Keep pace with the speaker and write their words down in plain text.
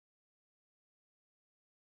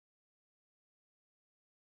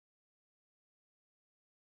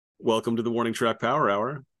Welcome to the Warning Track Power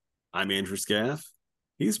Hour. I'm Andrew Scaff.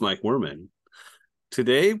 He's Mike Werman.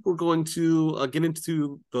 Today, we're going to get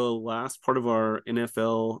into the last part of our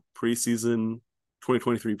NFL preseason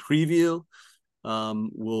 2023 preview.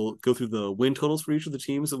 We'll go through the win totals for each of the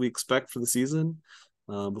teams that we expect for the season.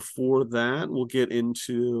 Before that, we'll get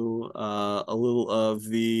into a little of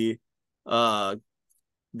the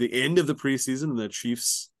end of the preseason and the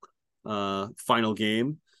Chiefs' final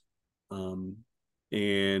game.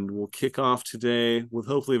 And we'll kick off today with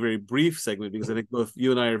hopefully a very brief segment because I think both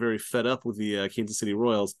you and I are very fed up with the Kansas City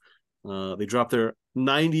Royals. They dropped their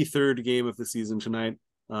 93rd game of the season tonight.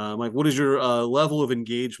 Mike, what is your level of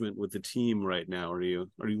engagement with the team right now? Are you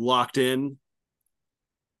locked in?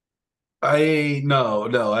 I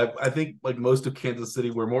think like most of Kansas City,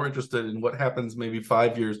 we're more interested in what happens maybe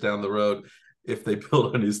 5 years down the road if they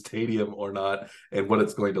build a new stadium or not, and what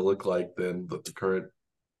it's going to look like than the current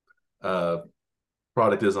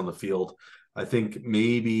product is on the field. I think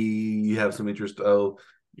maybe you have some interest. Bobby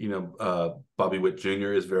Witt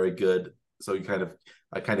Jr. is very good, so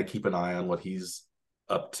I kind of keep an eye on what he's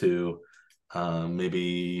up to.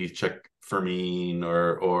 Maybe check Fermin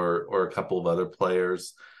or a couple of other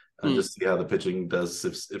players and just see how the pitching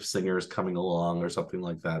does if Singer is coming along or something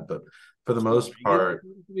like that. But for the most part,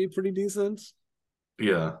 be pretty decent.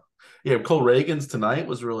 Yeah. Cole Reagan's tonight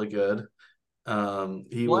was really good.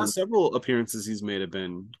 The last several appearances he's made have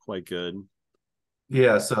been quite good.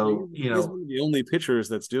 Yeah, so he's one of the only pitchers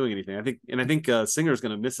that's doing anything. I think Singer's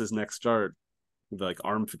going to miss his next start with like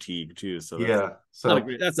arm fatigue too. So that's not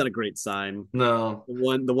a great sign. No,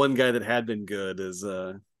 the one guy that had been good is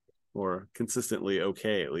or consistently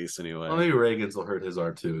okay, at least anyway. Well, maybe Reagan's will hurt his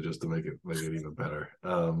arm too, just to make it even better.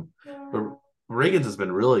 But Reagan's has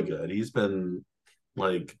been really good. He's been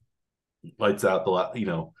like lights out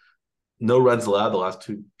no runs allowed the last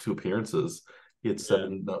two appearances. He had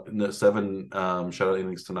seven shutout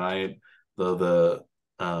innings tonight. Though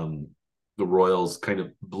the Royals kind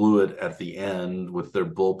of blew it at the end with their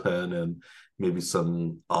bullpen and maybe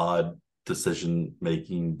some odd decision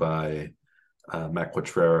making by Matt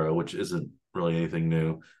Quatrero, which isn't really anything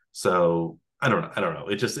new. So I don't know.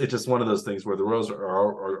 It's just one of those things where the Royals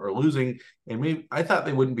are losing, and maybe I thought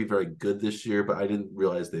they wouldn't be very good this year, but I didn't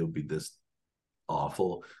realize they would be this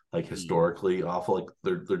awful, like historically awful. Like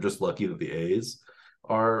they're just lucky that the A's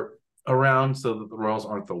are around so that the Royals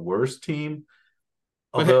aren't the worst team.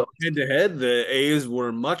 Although head to head, the A's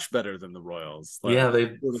were much better than the Royals.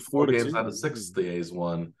 They 4 games out of 6 the A's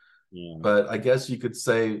won. Yeah. But I guess you could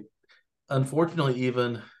say, unfortunately,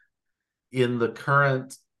 even in the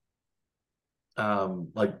current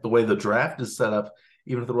like the way the draft is set up,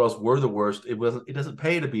 even if the Royals were the worst, it doesn't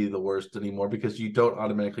pay to be the worst anymore because you don't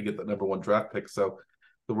automatically get the number one draft pick. So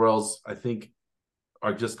the Royals, I think,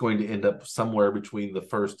 are just going to end up somewhere between the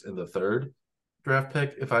first and the third draft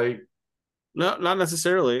pick. No, not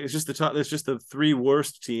necessarily. It's just the three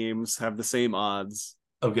worst teams have the same odds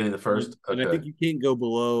of getting the first. And I think you can't go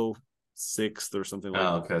below sixth or something like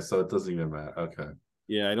that. Okay, so it doesn't even matter. Okay.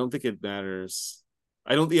 Yeah, I don't think it matters.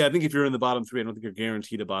 I think if you're in the bottom three, I don't think you're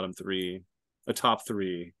guaranteed a top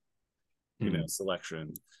three,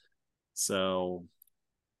 selection. So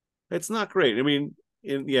it's not great. I mean,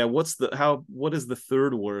 what is the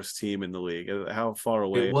third worst team in the league? How far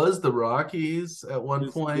away? It was the Rockies at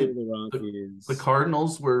one point. The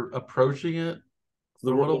Cardinals were approaching it.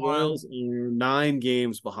 The Royals are 9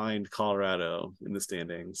 games behind Colorado in the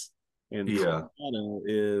standings. And Colorado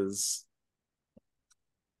is,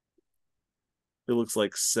 it looks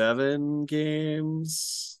like 7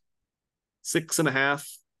 games, 6.5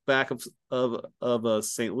 back of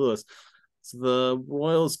St. Louis. So the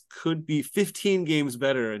Royals could be 15 games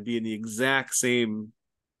better and be in the exact same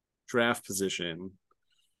draft position.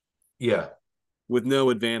 Yeah. With no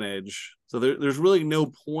advantage. So there's really no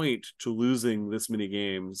point to losing this many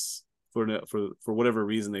games for whatever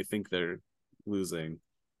reason they think they're losing.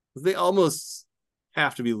 They almost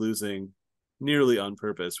have to be losing nearly on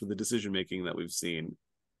purpose with the decision making that we've seen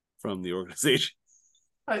from the organization.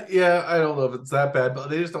 I don't know if it's that bad, but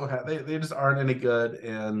they just don't have they just aren't any good,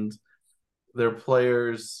 and their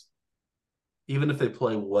players, even if they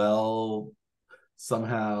play well,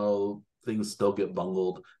 somehow things still get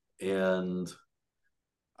bungled. And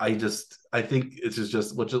I think it's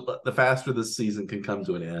just the faster this season can come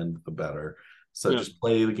to an end, the better. So just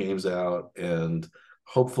play the games out, and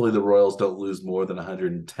hopefully the Royals don't lose more than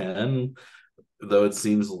 110, though it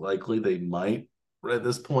seems likely they might at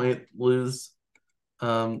this point lose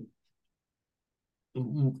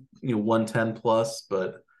 110 plus,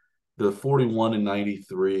 but the 41 and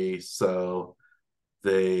 93, so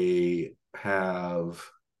they have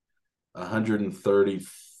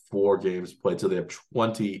 134 4 games played, so they have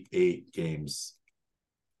 28 games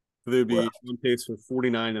They'd be left. on pace for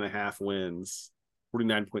 49 and a half wins,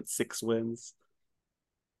 49.6 wins.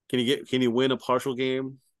 Can you win a partial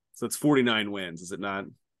game? So it's 49 wins, is it not?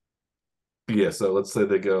 Yeah, so let's say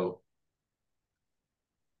they go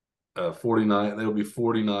 49. They will be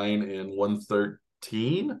 49 and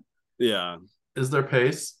 113 Yeah, is their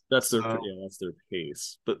pace. So that's their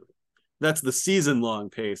pace. But that's the season long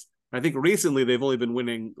pace. I think recently they've only been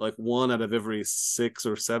winning like one out of every 6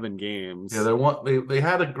 or 7 yeah, games. they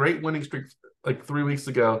had a great winning streak like 3 weeks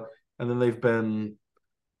ago, and then they've been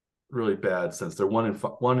really bad since. They're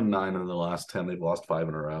 1-9 in the last 10. They've lost 5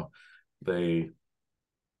 in a row. They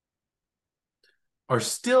are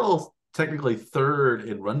still technically third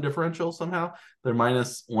in run differential somehow. They're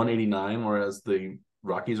minus 189, whereas the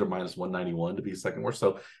Rockies are minus 191 to be second worst.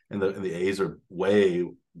 So, and the A's are way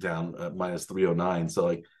down at minus 309. So,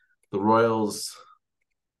 like the Royals,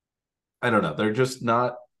 I don't know. They're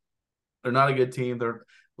not a good team. They're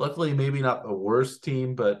luckily maybe not the worst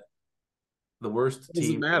team, but the worst What does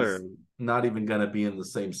it team matter? is not even going to be in the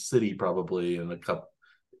same city probably in a couple.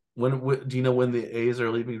 Do you know when the A's are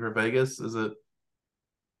leaving for Vegas? Is it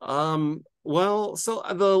Well, so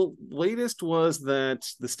the latest was that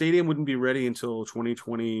the stadium wouldn't be ready until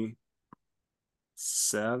 2027,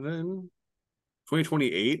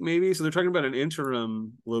 2028, maybe. So they're talking about an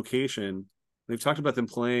interim location. They've talked about them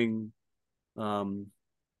playing um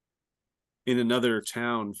in another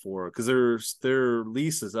town for because their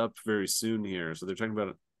lease is up very soon here. So they're talking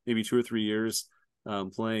about maybe 2 or 3 years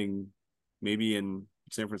playing maybe in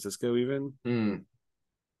San Francisco even. Hmm.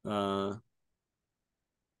 Uh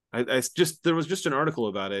I just there was just an article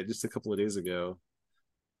about it just a couple of days ago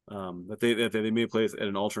that they may play at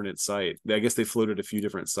an alternate site. I guess they floated a few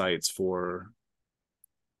different sites for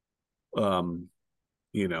um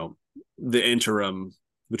you know the interim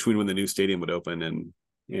between when the new stadium would open and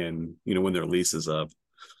when their lease is up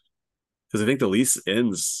because I think the lease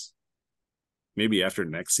ends maybe after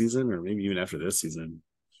next season or maybe even after this season.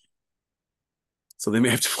 So they may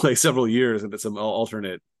have to play several years and some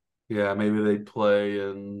alternate. Yeah, maybe they play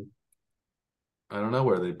in. I don't know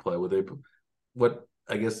where they play. Would they? What?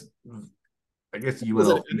 I guess I think UNLV it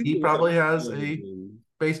was probably has at a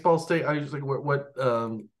baseball state. I was just like,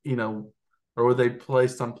 or would they play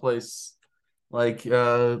someplace like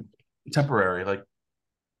temporary, like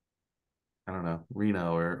I don't know,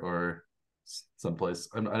 Reno or someplace.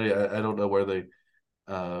 I don't know where they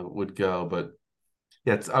would go, but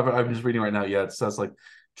yeah, I'm just reading right now. Yeah, it says like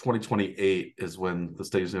 2028 is when the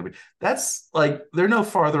stadium's going to be. That's like they're no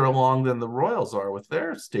farther along than the Royals are with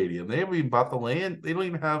their stadium. They haven't even bought the land. They don't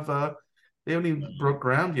even have. They haven't even broke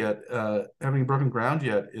ground yet. Haven't even broken ground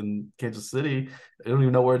yet in Kansas City. They don't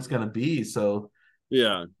even know where it's going to be. So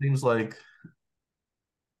yeah. it seems like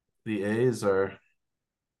the A's are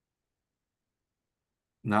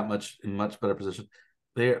not much in much better position.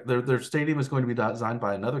 Their stadium is going to be designed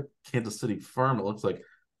by another Kansas City firm. It looks like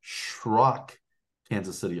Schrock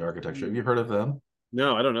Kansas City Architecture. Have you heard of them?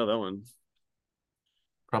 No, I don't know that one.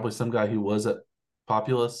 Probably some guy who was at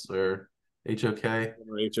Populous or HOK.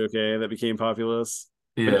 Or HOK that became populous.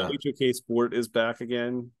 I know Yeah. HOK Sport is back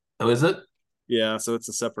again. Oh, is it? Yeah, so it's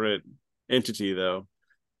a separate entity though.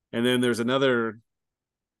 And then there's at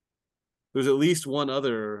least one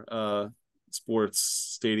other sports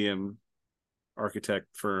stadium architect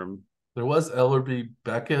firm. There was Ellerby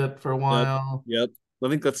Beckett for a Yep. while. Yep. I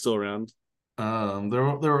think that's still around. There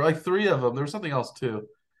were like 3 of them. There was something else too.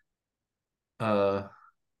 Uh,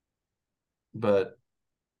 but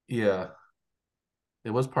yeah, it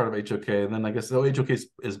was part of HOK, and then I guess HOK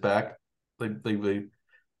is back. They oh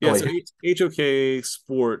Yeah, so wait, HOK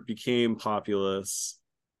Sport became populous,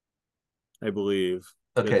 I believe.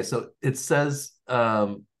 okay, so it says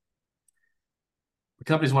the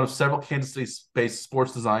company is one of several Kansas City-based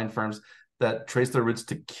sports design firms that trace their roots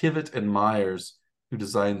to Kivett and Myers, who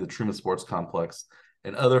designed the Truman Sports Complex.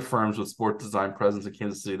 And other firms with sports design presence in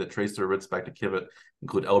Kansas City that trace their roots back to Kivett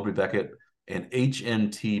include Ellery Beckett and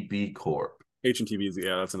HNTB Corp. HNTB,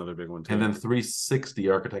 yeah, that's another big one And too. then 360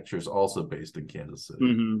 Architecture is also based in Kansas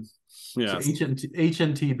City. So Yes.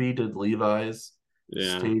 HNTB did Levi's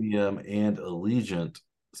Yeah. Stadium and Allegiant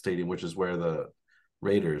Stadium, which is where the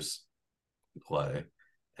Raiders play.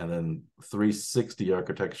 And then 360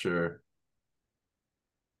 Architecture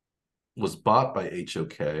was bought by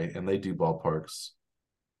HOK and they do ballparks.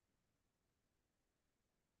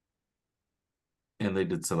 And they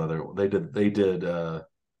did some other they did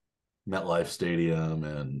MetLife Stadium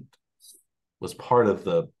and was part of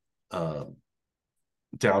the uh,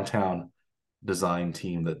 downtown design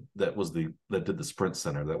team that did the Sprint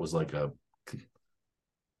Center. That was like a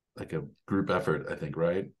like a group effort, I think,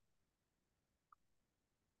 right?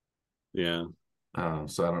 Yeah.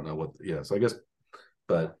 So I don't know what. Yeah, so I guess,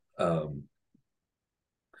 but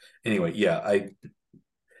anyway, yeah, I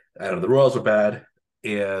don't know. The Royals are bad,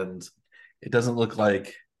 and it doesn't look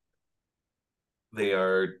like they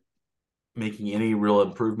are making any real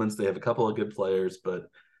improvements. They have a couple of good players, but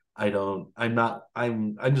I don't. I'm not.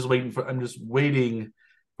 I'm just waiting for. I'm just waiting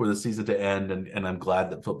for the season to end, and I'm glad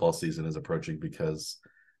that football season is approaching because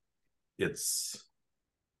it's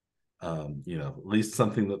at least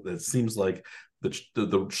something that seems like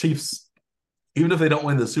the Chiefs, even if they don't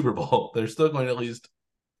win the Super Bowl, they're still going to at least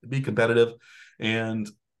be competitive, and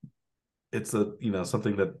it's a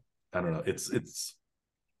something that I don't know. It's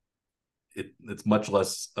much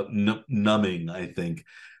less numbing, I think,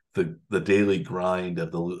 the daily grind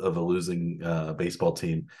of a losing baseball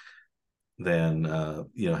team than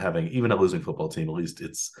having even a losing football team. At least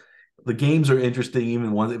it's the games are interesting,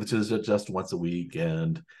 even one if it's just once a week,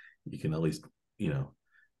 and you can at least I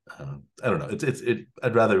don't know.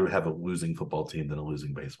 I'd rather have a losing football team than a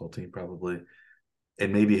losing baseball team, probably,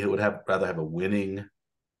 and maybe it would have rather have a winning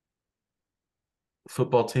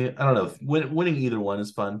football team. I don't know. Winning either one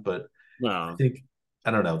is fun, but I No. think I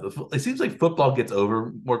don't know. It seems like football gets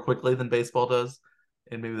over more quickly than baseball does,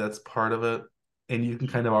 and maybe that's part of it. And you can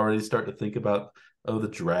kind of already start to think about the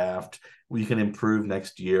draft. We can improve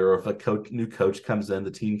next year, or if new coach comes in, the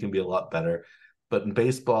team can be a lot better. But in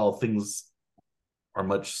baseball, things are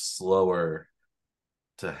much slower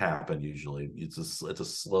to happen. Usually, it's a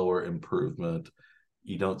slower improvement.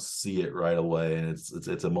 You don't see it right away, and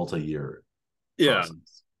it's a multi-year Yeah.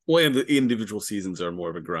 process. Well, and the individual seasons are more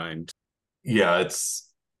of a grind. Yeah,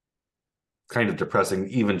 it's kind of depressing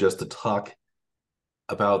even just to talk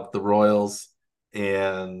about the Royals.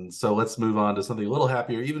 And so let's move on to something a little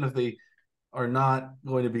happier, even if they are not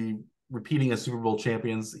going to be repeating as Super Bowl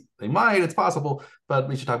champions. They might, it's possible, but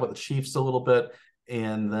we should talk about the Chiefs a little bit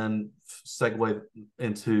and then segue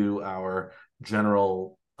into our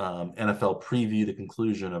general NFL preview, the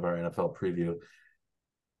conclusion of our NFL preview.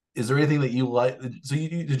 Is there anything that you like? So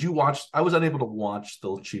did you watch? I was unable to watch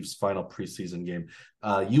the Chiefs' final preseason game.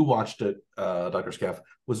 You watched it, Dr. Scaff.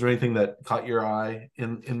 Was there anything that caught your eye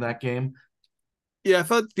in that game? Yeah, I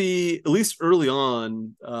thought at least early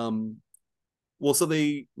on, well, so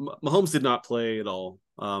Mahomes did not play at all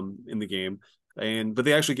in the game, but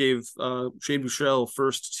they actually gave Shane Buechele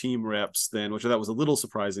first team reps then, which I thought was a little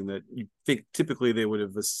surprising. That you think typically they would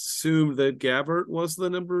have assumed that Gabbert was the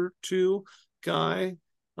number two guy,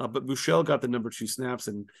 but Buechele got the number two snaps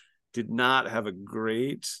and did not have a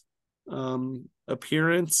great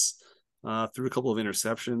appearance. Threw a couple of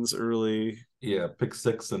interceptions early. Yeah, pick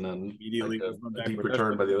six, and then like Immediately was run a back for deep a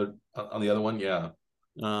return by touchdown. the other on the other one. Yeah,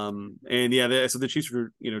 And yeah, so the Chiefs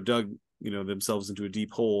were, dug, themselves into a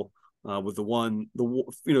deep hole with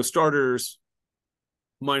starters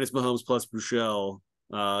minus Mahomes plus Buechele.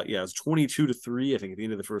 Yeah, it was 22-3, I think, at the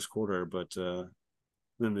end of the first quarter. But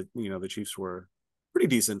then the Chiefs were pretty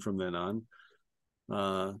decent from then on.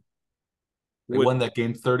 Uh, they with won that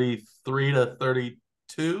game 33-32,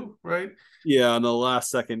 right? Yeah, on the last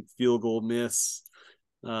second field goal miss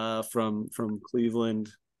from Cleveland,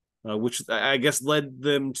 which I guess led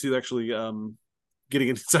them to actually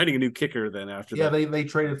signing a new kicker. Then after Yeah, that, they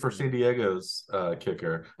traded for San Diego's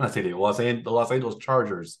kicker, not San Diego, the Los Angeles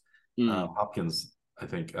Chargers. mm, Hopkins, I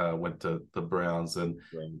think, went to the Browns, and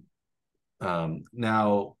right.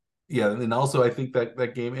 now, yeah, and also I think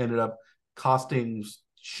that game ended up costing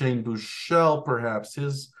Shane Buechele perhaps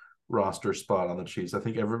his roster spot on the Chiefs. I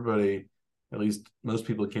think everybody, at least most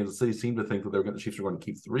people in Kansas City, seemed to think that the Chiefs were going to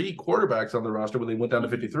keep three quarterbacks on the roster when they went down to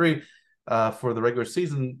 53 for the regular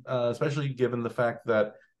season, especially given the fact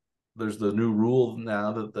that there's the new rule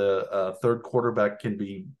now that the third quarterback can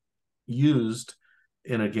be used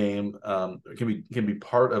in a game, can be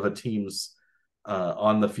part of a team's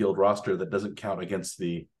on the field roster that doesn't count against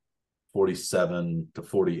the 47 to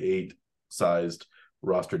 48 sized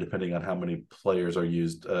roster, depending on how many players are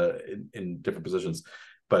used in different positions.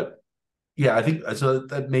 But yeah, I think so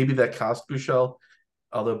that maybe that cost Buechele,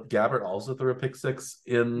 although Gabbert also threw a pick six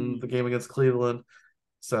in the Mm. game against Cleveland.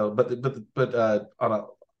 So, but on a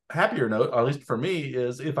happier note, at least for me,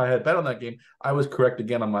 is if I had bet on that game, I was correct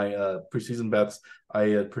again on my preseason bets. I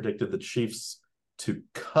had predicted the Chiefs to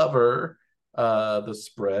cover the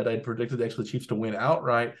spread. I predicted actually the Chiefs to win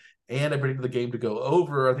outright, and I predicted the game to go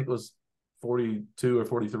over. I think it was 42 or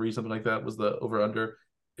 43, something like that was the over under.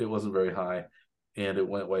 It wasn't very high, and it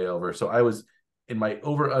went way over. So I was in my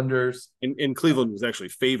over unders. And Cleveland was actually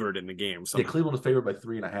favored in the game Yeah, somehow. Cleveland was favored by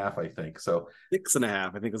 3.5, I think. So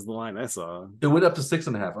 6.5, I think, is the line I saw. it went up to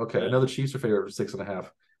 6.5. Okay, I Yeah. know the Chiefs are favored for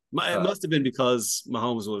 6.5. It must have been because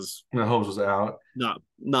Mahomes was Holmes was out.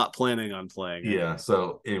 not planning on playing it. Yeah.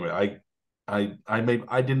 So anyway, I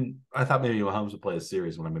thought maybe Mahomes would play a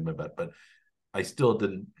series when I made my bet, but I still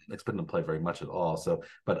didn't expect him to play very much at all. So,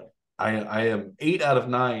 but I am 8 out of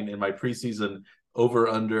 9 in my preseason over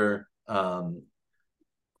under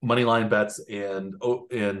money line bets and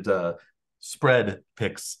spread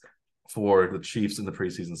picks for the Chiefs in the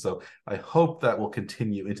preseason. So I hope that will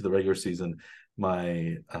continue into the regular season.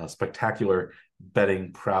 My spectacular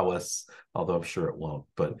betting prowess, although I'm sure it won't.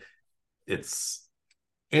 But it's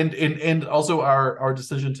and also our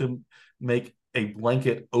decision to make a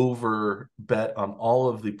blanket over bet on all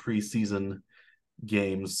of the preseason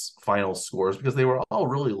games final scores because they were all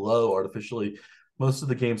really low artificially. Most of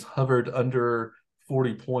the games hovered under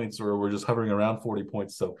 40 points or were just hovering around 40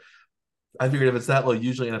 points. So I figured if it's that low,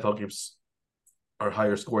 usually NFL games are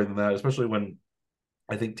higher scoring than that, especially when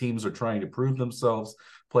I think teams are trying to prove themselves.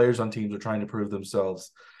 Players on teams are trying to prove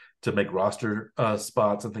themselves to make roster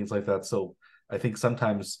spots and things like that. So I think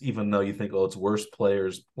sometimes, even though you think, oh, it's worse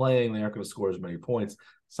players playing, they aren't going to score as many points.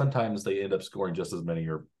 Sometimes they end up scoring just as many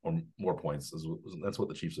or more points. That's what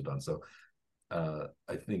the Chiefs have done. So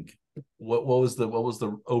I think what was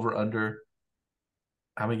the over under?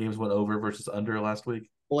 How many games went over versus under last week?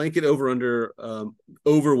 Blanket over under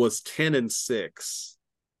over was 10-6,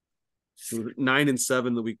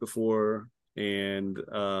 9-7 the week before, and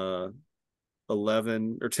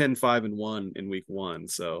 11 or 10-5-1 in week one.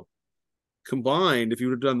 So combined, if you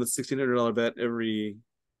would have done the $1,600 bet every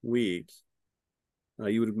week,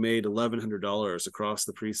 you would have made $1,100 across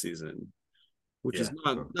the preseason, which is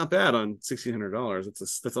not bad on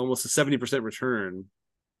 $1,600. That's almost a 70% return.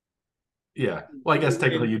 Yeah, well, I guess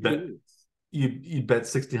technically you bet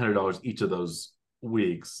 $1,600 each of those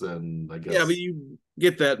weeks, and I guess yeah, but you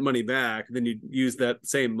get that money back, then you use that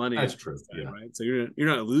same money. That's true. Time, yeah, right. So you're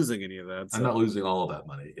not losing any of that. So. I'm not losing all of that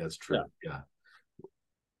money. That's true.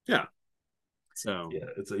 Yeah. So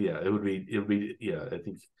it would be I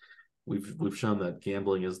think we've shown that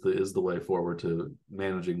gambling is the way forward to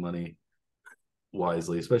managing money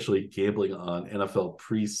wisely, especially gambling on NFL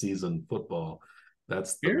preseason football.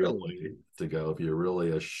 That's the way to go. If you're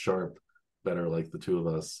really a sharp bettor like the two of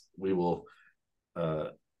us, we will.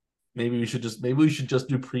 Maybe we should just do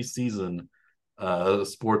preseason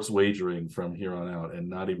sports wagering from here on out, and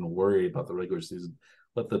not even worry about the regular season.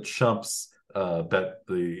 Let the chumps bet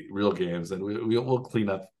the real games, and we'll clean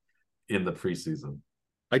up in the preseason.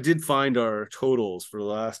 I did find our totals for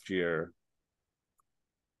last year,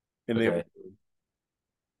 and they were,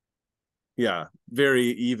 very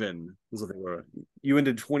even. Is what they were. You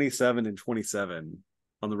ended 27-27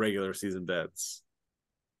 on the regular season bets,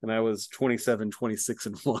 and I was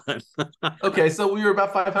 27-26-1. Okay, so we were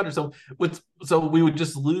about 500. So we would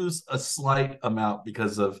just lose a slight amount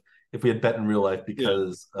because of if we had bet in real life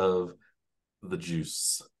because of the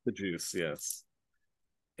juice. The juice, yes.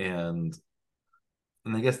 And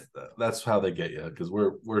I guess that's how they get you, because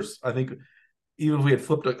we're I think even if we had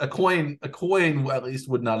flipped a coin at least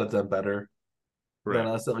would not have done better than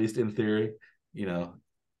us, at least in theory,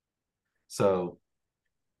 So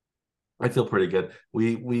I feel pretty good.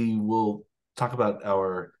 We will talk about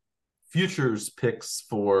our futures picks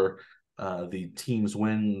for the team's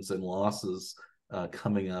wins and losses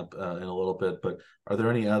coming up in a little bit. But are there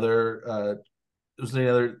any other any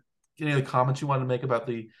other comments you want to make about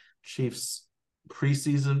the Chiefs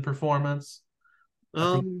preseason performance?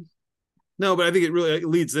 No, but I think it really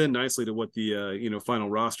leads in nicely to what the final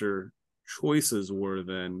roster choices were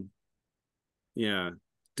then. Yeah.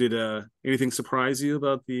 Did anything surprise you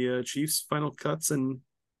about the Chiefs final cuts and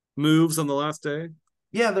moves on the last day?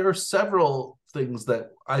 Yeah, there are several things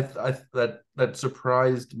that that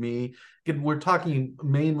surprised me. Again, we're talking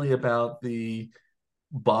mainly about the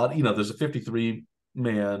body. There's a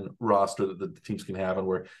 53-man roster that the teams can have, and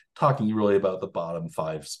we're talking really about the bottom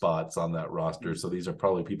 5 spots on that roster. So these are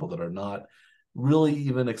probably people that are not really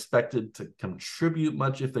even expected to contribute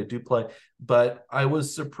much if they do play. But I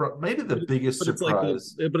was surprised. Maybe the biggest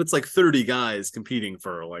surprise. It's like 30 guys competing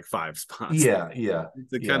for like 5 spots. Yeah.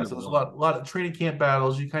 So there's a lot of training camp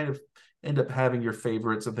battles. You kind of end up having your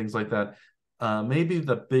favorites and things like that. Maybe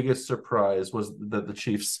the biggest surprise was that the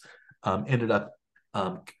Chiefs ended up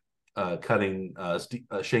cutting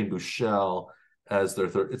Shane Buechele as their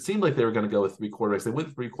third. It seemed like they were going to go with 3 quarterbacks. They went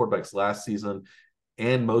with 3 quarterbacks last season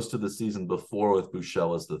and most of the season before with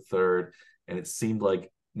Buechele as the third. And it seemed like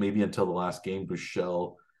maybe until the last game,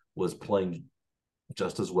 Buechele was playing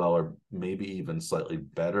just as well or maybe even slightly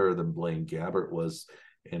better than Blaine Gabbert was,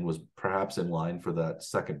 and was perhaps in line for that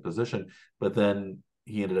second position. But then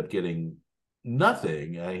he ended up getting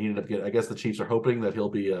nothing. He ended up getting. I guess the Chiefs are hoping that he'll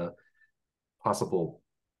be a possible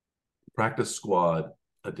practice squad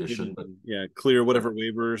addition, but Yeah, clear yeah. whatever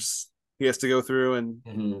waivers he has to go through, and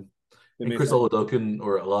Mm-hmm. they And may Chris find. Oladokun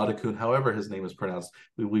or Oladokun, however his name is pronounced,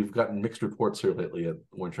 we've gotten mixed reports here lately at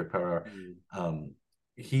One Track Power Hour.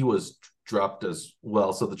 He was dropped as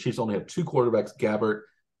well. So the Chiefs only have two quarterbacks, Gabbert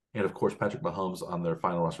and of course Patrick Mahomes, on their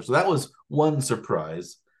final roster. So that was one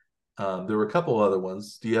surprise. There were a couple other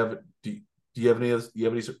ones. Do you have any? Do you have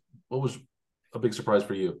any? What was a big surprise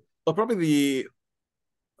for you? Well, probably the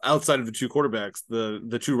outside of the two quarterbacks,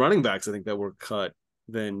 the two running backs, I think that were cut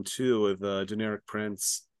then too, with generic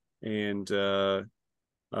Prince and um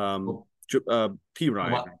Well, P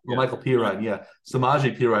Ryan. Yeah. Michael Pirine, yeah,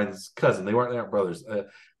 Samaje Pirine's cousin. They aren't brothers,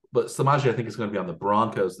 but Samaje I think is going to be on the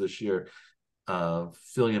Broncos this year,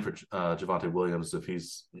 filling in for Javonte Williams if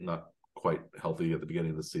he's not quite healthy at the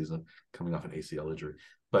beginning of the season, coming off an ACL injury.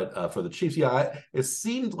 But for the Chiefs, yeah, it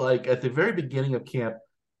seemed like at the very beginning of camp,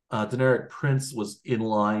 Deneric Prince was in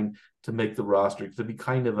line to make the roster, to be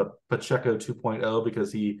kind of a Pacheco 2.0,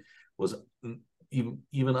 because he was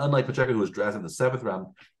even unlike Pacheco, who was drafted in the seventh round.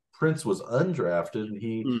 Prince was undrafted, and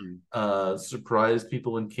he surprised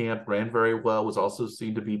people in camp, ran very well, was also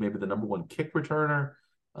seen to be maybe the number one kick returner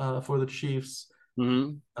for the Chiefs.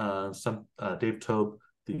 Dave Tobe,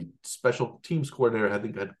 the special teams coordinator, I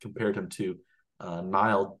think had compared him to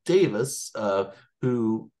Niall Davis,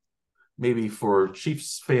 who maybe for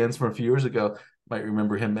Chiefs fans from a few years ago might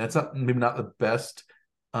remember him. That's not maybe not the best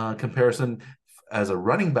comparison as a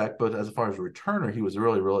running back, but as far as a returner, he was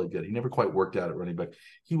really, really good. He never quite worked out at running back.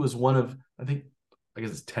 He was one of, I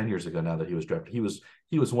guess it's 10 years ago now that he was drafted. He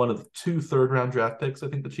was one of the two third-round draft picks I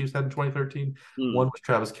think the Chiefs had in 2013. One was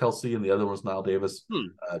Travis Kelce, and the other one was Niall Davis.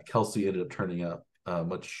 Kelce ended up turning out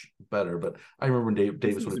much better, but I remember when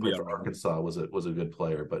Davis, when he played for Arkansas, was a good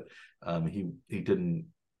player, but he didn't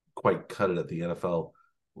quite cut it at the NFL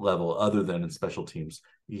level, other than in special teams.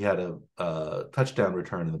 He had a touchdown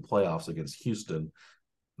return in the playoffs against Houston.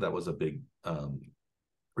 That was a big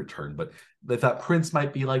return, but they thought Prince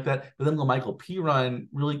might be like that. But then Michael Pirine,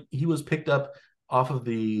 really, he was picked up off of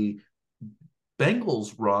the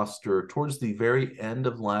Bengals roster towards the very end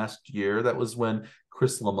of last year. That was when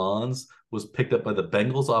Chris Lamons was picked up by the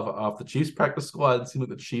Bengals off the Chiefs practice squad. It seemed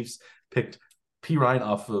like the Chiefs picked Pirine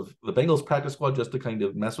off of the Bengals practice squad just to kind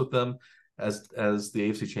of mess with them as the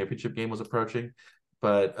AFC Championship game was approaching.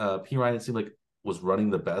 But Pirine, it seemed like, was running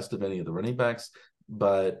the best of any of the running backs.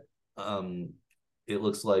 But it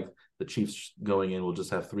looks like the Chiefs going in will just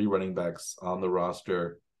have three running backs on the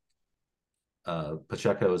roster.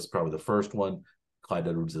 Pacheco is probably the first one. Clyde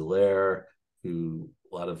Edwards-Helaire, who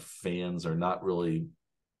a lot of fans are not really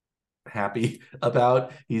happy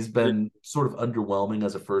about. He's been sort of underwhelming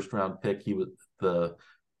as a first-round pick. He was the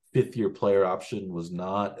fifth-year player option was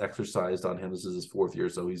not exercised on him. This is his fourth year,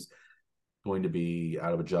 so he's going to be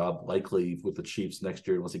out of a job likely with the Chiefs next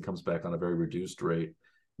year unless he comes back on a very reduced rate.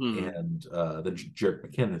 And then Jerick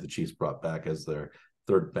McKinnon, the Chiefs brought back as their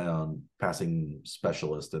third down passing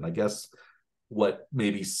specialist. And I guess what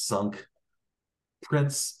maybe sunk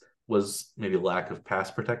Prince was maybe lack of pass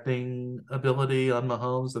protecting ability on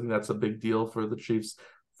Mahomes. I think that's a big deal for the Chiefs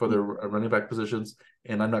for their running back positions.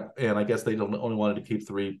 And I guess they only wanted to keep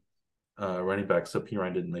three running backs, so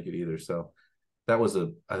Pirine didn't make it either. So I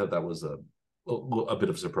thought that was a bit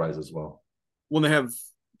of a surprise as well. When they have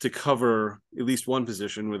to cover at least one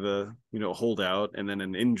position with a holdout and then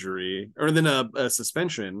an injury, or then a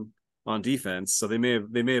suspension on defense, so they may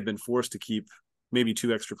have been forced to keep maybe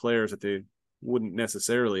two extra players that they wouldn't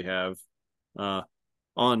necessarily have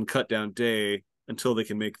on cut down day until they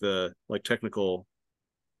can make the technical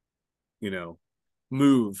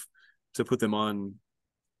move to put them on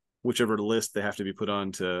whichever list they have to be put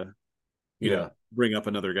on to bring up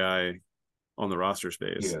another guy on the roster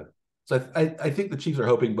space. Yeah. So I think the Chiefs are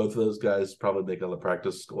hoping both of those guys probably make on the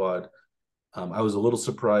practice squad. I was a little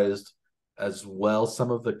surprised as well.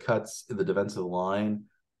 Some of the cuts in the defensive line,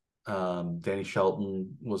 Danny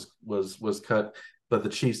Shelton was cut, but the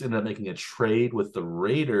Chiefs ended up making a trade with the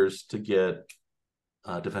Raiders to get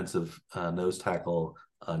defensive nose tackle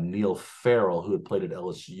Neil Farrell, who had played at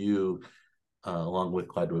LSU along with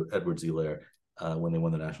Clyde Edwards-Helaire when they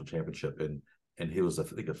won the national championship, and he was I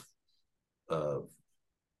think a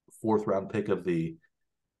fourth round pick of the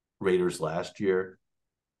Raiders last year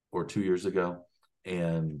or 2 years ago,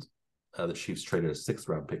 and the Chiefs traded a sixth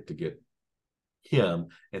round pick to get him,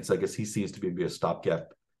 and so I guess he seems to be a stopgap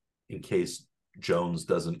in case Jones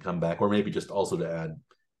doesn't come back, or maybe just also to add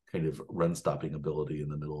kind of run stopping ability in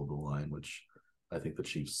the middle of the line, which I think the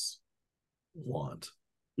Chiefs want.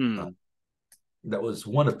 That was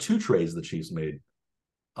one of two trades the Chiefs made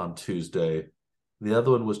on Tuesday. The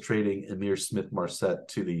other one was trading Emir Smith-Marset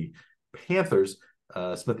to the Panthers.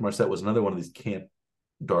 Smith-Marset was another one of these camp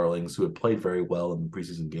darlings who had played very well in the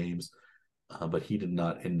preseason games, but he did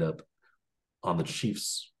not end up on the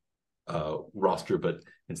Chiefs roster, but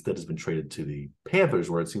instead has been traded to the Panthers,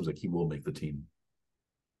 where it seems like he will make the team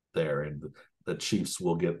there. And the Chiefs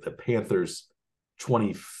will get the Panthers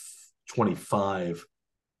 2025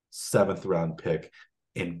 seventh round pick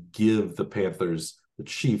and give the Panthers the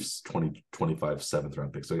Chiefs 2025 seventh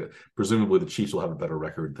round pick. So presumably the Chiefs will have a better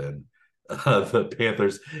record than the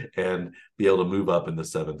Panthers and be able to move up in the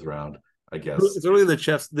seventh round, I guess. It's really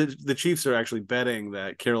the Chiefs are actually betting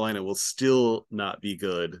that Carolina will still not be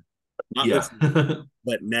good. Not Yeah. this year,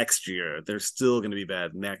 but next year. They're still going to be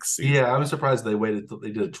bad next season. Yeah, I was surprised they waited till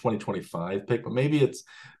they did a 2025 pick, but maybe it's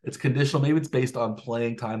conditional. Maybe it's based on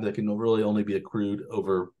playing time that can really only be accrued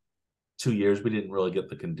over 2 years. We didn't really get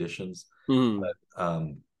the conditions. But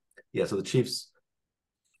yeah, so the Chiefs,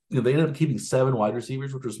 they ended up keeping 7 wide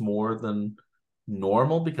receivers, which was more than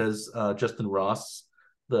normal because Justin Ross,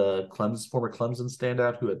 the former Clemson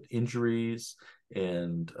standout who had injuries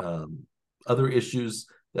and other issues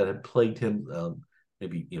that had plagued him,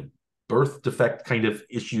 maybe birth defect kind of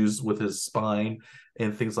issues with his spine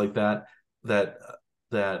and things like that that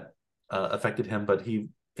affected him, but he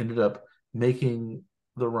ended up making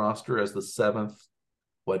the roster as the 7th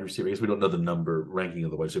wide receiver. I guess we don't know the number ranking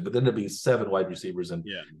of the wide receiver, but there ended up being 7 wide receivers,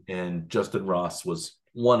 and Justin Ross was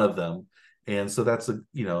one of them. And so that's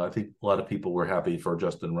I think a lot of people were happy for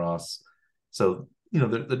Justin Ross. So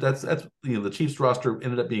that's the Chiefs roster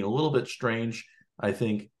ended up being a little bit strange, I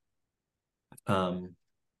think. Matt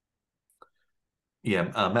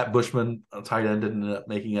Bushman, a tight end, ended up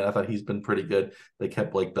making it. I thought he's been pretty good. They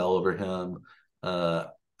kept Blake Bell over him. I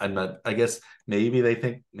guess maybe they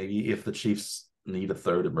think maybe if the Chiefs need a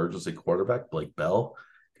third emergency quarterback, Blake Bell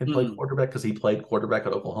can play quarterback because he played quarterback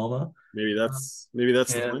at Oklahoma. Maybe that's the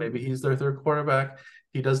plan. Maybe he's their third quarterback.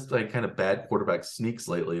 He does like kind of bad quarterback sneaks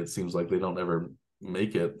lately. It seems like they don't ever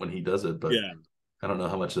make it when he does it, but I don't know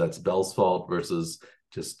how much of that's Bell's fault versus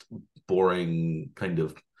just boring kind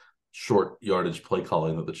of short yardage play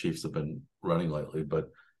calling that the Chiefs have been running lately. But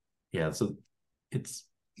yeah, so it's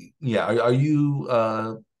Are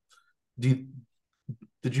you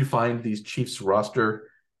did you find these Chiefs roster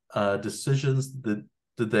decisions that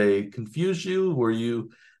did they confuse you? Were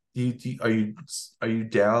you are you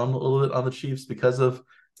down a little bit on the Chiefs because of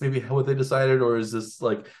maybe what they decided, or is this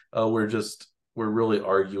like we're really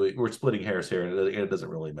arguing, we're splitting hairs here, and it doesn't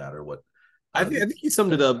really matter what? I think he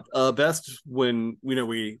summed it up best when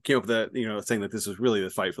we came up with that, saying that this was really the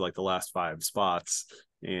fight for like the last 5 spots.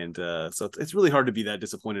 And so it's really hard to be that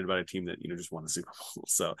disappointed about a team that just won the Super Bowl.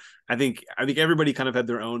 So I think everybody kind of had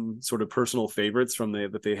their own sort of personal favorites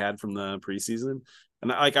that they had from the preseason,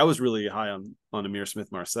 and I was really high on Amir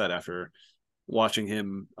Smith-Marset after watching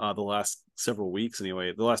him the last several weeks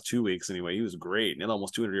anyway. The last 2 weeks anyway, he was great and had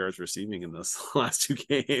almost 200 yards receiving in this last 2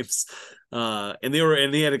 games. And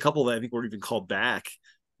they had a couple that I think were even called back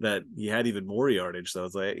that he had even more yardage. So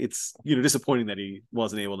it's disappointing that he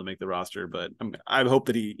wasn't able to make the roster, but I hope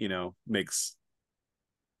that he makes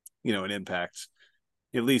an impact,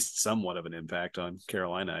 at least somewhat of an impact on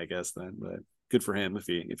Carolina, I guess then. But good for him if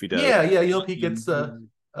he does. Yeah, you hope he gets a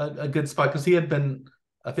good spot because he had been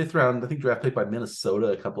a 5th round, I think, draft pick by Minnesota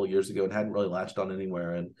a couple of years ago and hadn't really latched on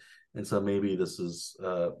anywhere, and so maybe this is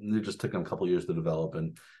it just took him a couple of years to develop,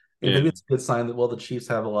 and maybe it's a good sign that the Chiefs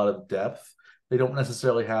have a lot of depth. They don't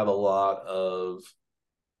necessarily have a lot of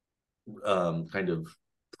kind of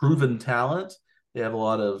proven talent. They have a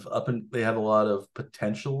lot of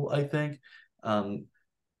potential, I think.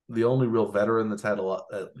 The only real veteran that's had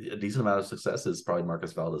a decent amount of success is probably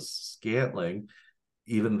Marcus Valdes-Scantling.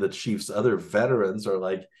 Even the Chiefs' other veterans are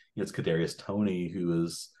like, it's Kadarius Toney, who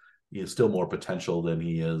is still more potential than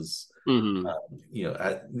he is. Mm-hmm.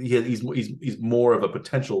 He's more of a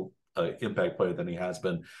potential impact player than he has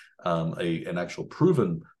been an actual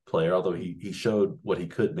proven player. Although he showed what he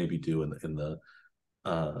could maybe do in the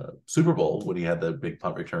Super Bowl when he had the big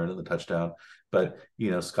punt return and the touchdown. But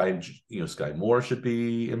Sky Moore should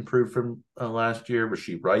be improved from last year.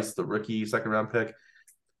 Rashee Rice, the rookie 2nd round pick.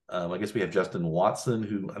 I guess we have Justin Watson,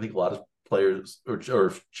 who I think a lot of players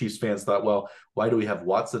or Chiefs fans thought, well, why do we have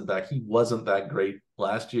Watson back? He wasn't that great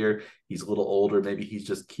last year. He's a little older. Maybe he's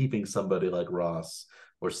just keeping somebody like Ross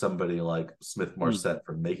or somebody like Smith-Marset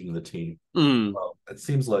from making the team. Well, it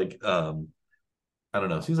seems like I don't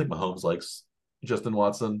know. It seems like Mahomes likes Justin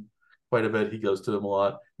Watson quite a bit. He goes to him a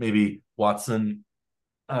lot. Maybe Watson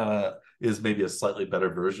is maybe a slightly better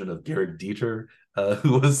version of Garrett Dieter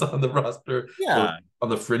who was on the roster or Yeah, on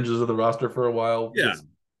the fringes of the roster for a while yeah. because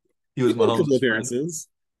he was He's made a couple Mahomes' friend. appearances.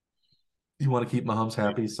 You want to keep Mahomes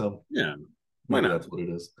happy, so Yeah, why maybe not? that's what it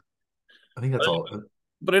is. I think that's But, all.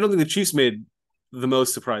 but I don't think the Chiefs made the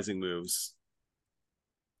most surprising moves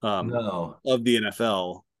um, No, of the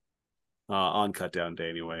NFL on cutdown day.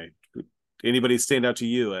 Anyway, anybody stand out to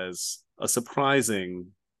you as a surprising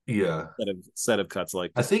yeah. set of cuts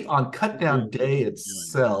like I this? think on cut down day Doing?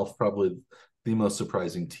 itself, probably the most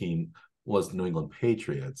surprising team was the New England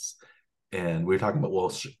Patriots. And we were talking about,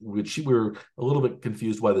 well, we were a little bit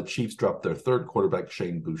confused why the Chiefs dropped their third quarterback,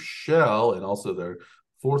 Shane Buechele, and also their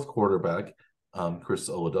fourth quarterback, Chris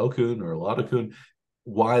Oladokun,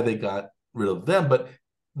 why they got rid of them. But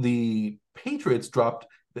the Patriots dropped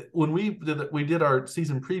when we did our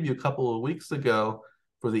season preview a couple of weeks ago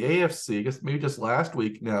for the AFC. I guess maybe just last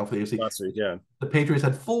week now for the AFC. Last week, yeah. The Patriots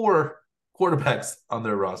had four quarterbacks on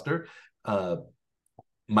their roster: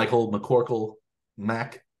 Michael McCorkle,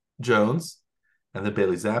 Mac Jones, and then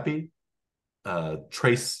Bailey Zappi,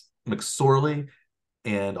 Trace McSorley,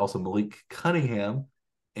 and also Malik Cunningham.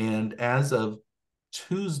 And as of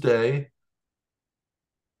Tuesday,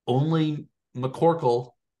 only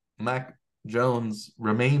McCorkle, Mac Jones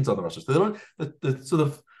remains on the roster. So they don't. So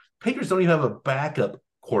the Patriots don't even have a backup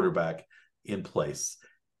quarterback in place.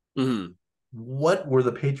 Mm-hmm. What were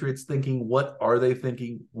the Patriots thinking? What are they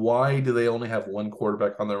thinking? Why do they only have one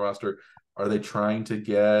quarterback on their roster? Are they trying to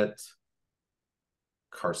get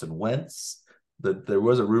Carson Wentz? That there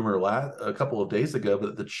was a rumor a couple of days ago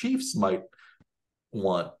that the Chiefs might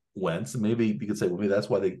want Wentz. And maybe you could say, well, maybe that's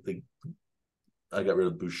why they I got rid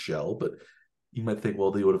of Buechele. But you might think,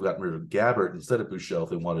 well, they would have gotten rid of Gabbert instead of Buechele if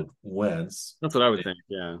they wanted Wentz. That's what I would think.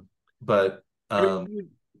 Yeah. But I mean,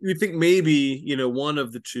 you think maybe one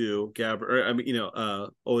of the two, Gab, or I mean,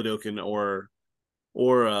 Oladokin or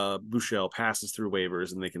Buechele passes through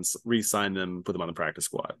waivers and they can re-sign them, put them on the practice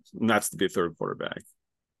squad, and that's the third quarterback.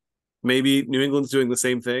 Maybe New England's doing the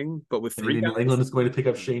same thing, but with three maybe New guys. England is going to pick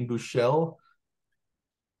up Shane Buechele.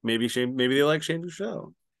 Maybe they like Shane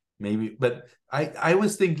Buechele. Maybe, but I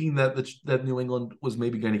was thinking that New England was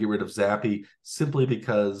maybe going to get rid of Zappi simply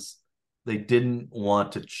because they didn't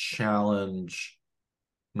want to challenge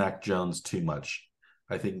Mac Jones too much.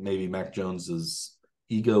 I think maybe Mac Jones's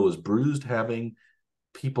ego was bruised having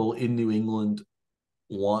people in New England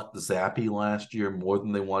want Zappi last year more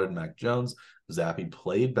than they wanted Mac Jones. Zappi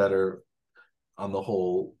played better on the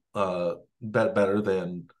whole, better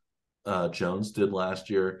than Jones did last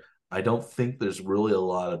year. I don't think there's really a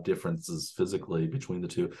lot of differences physically between the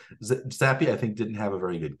two. Zappi, I think, didn't have a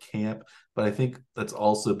very good camp, but I think that's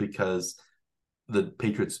also because the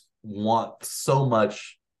Patriots want so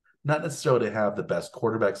much, not necessarily to have the best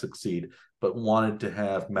quarterback succeed, but wanted to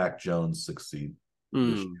have Mac Jones succeed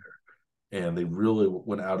this year. And they really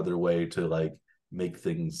went out of their way to like make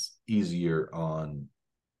things easier on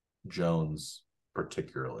Jones,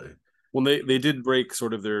 particularly. Well, they did break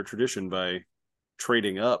sort of their tradition by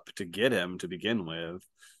trading up to get him to begin with,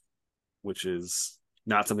 which is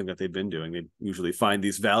not something that they've been doing. They usually find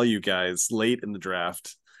these value guys late in the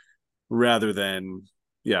draft rather than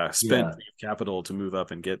spend capital to move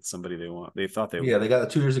up and get somebody they want. They thought they they got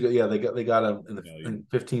it 2 years ago. Yeah, they got him in the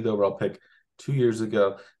 15th overall pick 2 years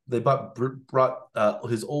ago. They brought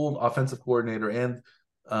his old offensive coordinator and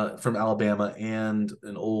from Alabama and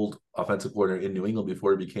an old offensive coordinator in New England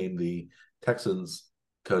before he became the Texans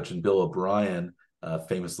coach, and Bill O'Brien,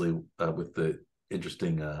 famously with the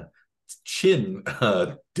interesting chin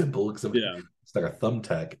dimple, except it's like a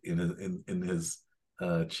thumbtack in his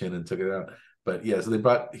chin, and took it out. But yeah, so they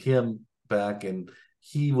brought him back, and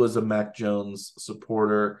he was a Mac Jones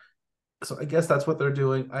supporter. So I guess that's what they're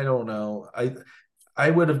doing. I don't know. I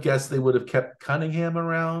would have guessed they would have kept Cunningham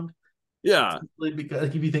around. Yeah.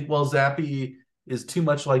 Because if you think, well, Zappi is too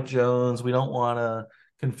much like Jones, we don't want to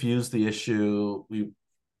confuse the issue.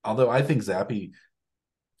 Although I think Zappi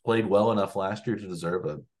played well enough last year to deserve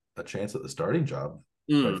a chance at the starting job,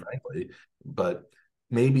 quite frankly. But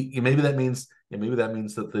maybe that means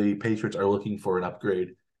that the Patriots are looking for an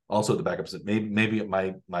upgrade. Also, the backups. Maybe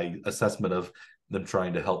my assessment of them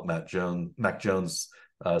trying to help Mac Jones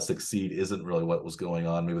succeed isn't really what was going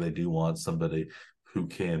on. Maybe they do want somebody who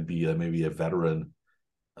can be maybe a veteran.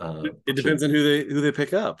 It depends on who they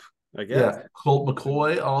pick up, I guess. Yeah, Colt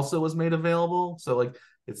McCoy also was made available. So like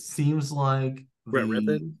it seems like Brett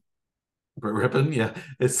Rippon, yeah.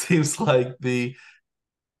 It seems like the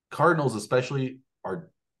Cardinals especially are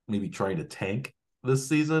maybe trying to tank this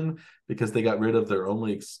season because they got rid of their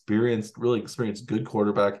only really experienced good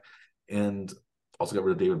quarterback, and also got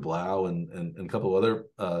rid of David Blau and a couple of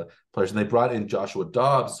other players. And they brought in Joshua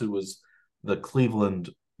Dobbs, who was the Cleveland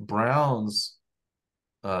Browns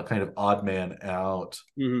kind of odd man out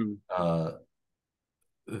Mm-hmm. uh,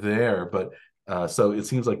 there. But so it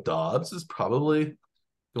seems like Dobbs is probably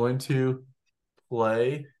going to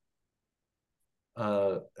play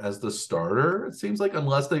as the starter. It seems like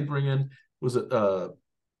unless they bring in was it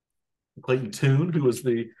Clayton Tune, who was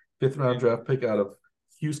the fifth round draft pick out of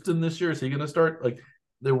Houston this year. Is he going to start? Like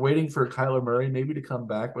they're waiting for Kyler Murray maybe to come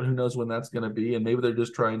back, but who knows when that's going to be? And maybe they're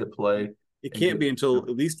just trying to play It and can't get be until at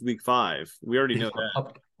least week 5. We already know that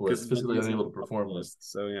up because list, physically he's on unable to the perform list.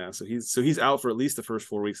 list. So yeah, so he's out for at least the first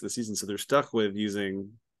 4 weeks of the season. So they're stuck with using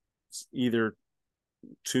either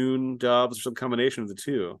Tune, Dobbs, or some combination of the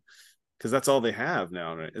two because that's all they have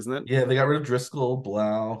now, right? Isn't that? Yeah, they got rid of Driscoll,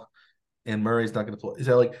 Blau, and Murray's not going to play. Is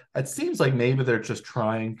that like it seems like maybe they're just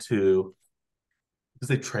trying to because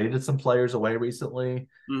they traded some players away recently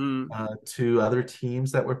Mm-hmm. to other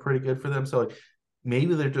teams that were pretty good for them. So like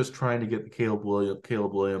maybe they're just trying to get Caleb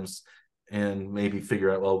Williams, and maybe figure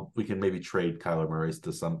out well we can maybe trade Kyler Murray's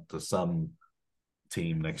to some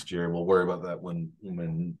team next year. We'll worry about that when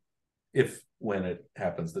it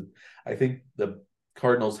happens. I think the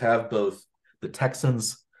Cardinals have both the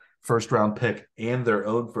Texans first round pick and their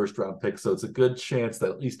own first round pick, so it's a good chance that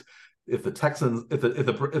at least if the Texans, if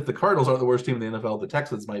the Cardinals aren't the worst team in the NFL, the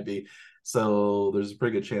Texans might be. So there's a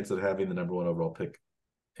pretty good chance of having the number one overall pick.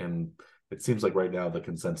 And it seems like right now the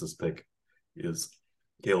consensus pick is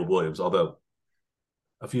Caleb Williams. Although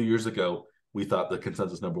a few years ago we thought the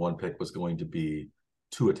consensus number one pick was going to be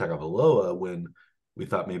Tua Tagovailoa when we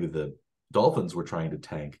thought maybe the Dolphins were trying to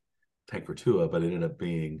tank for Tua, but it ended up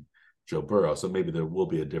being Joe Burrow. So maybe there will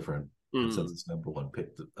be a different Mm. consensus number one pick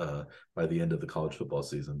by the end of the college football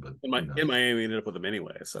season. But who In knows? Miami ended up with him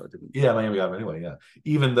anyway, so it didn't. Yeah, Miami got him anyway. Yeah,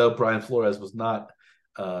 even though Brian Flores was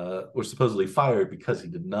supposedly fired because he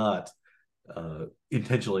did not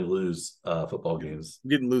intentionally lose football games.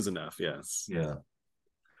 Didn't lose enough. Yes. Yeah,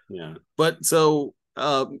 Yeah. But so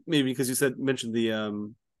maybe because you mentioned the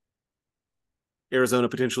Arizona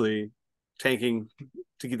potentially tanking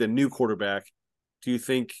to get a new quarterback. Do you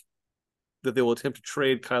think that they will attempt to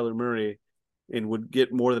trade Kyler Murray and would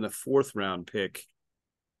get more than a fourth round pick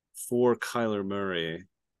for Kyler Murray,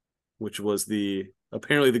 which was the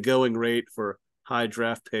apparently the going rate for high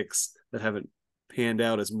draft picks that haven't panned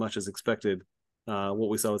out as much as expected? What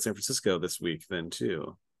we saw with San Francisco this week, then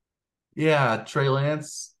too. yeah. Trey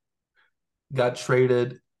Lance got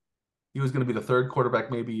traded. He was going to be the third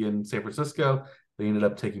quarterback maybe in San Francisco. They ended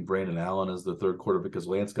up taking Brandon Allen as the third quarterback because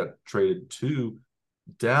Lance got traded to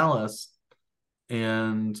Dallas,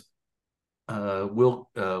 and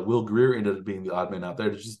Will Greer ended up being the odd man out there.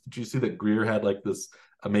 Did you see that Greer had like this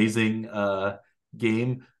amazing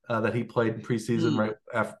game that he played in preseason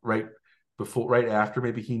Mm. right after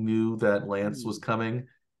maybe he knew that Lance was Mm. coming.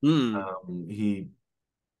 Mm. He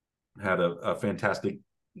had a fantastic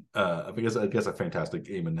I guess a fantastic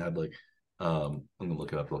game and had like I'm gonna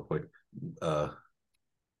look it up real quick. Uh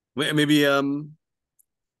Maybe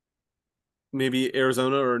maybe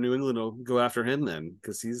Arizona or New England will go after him then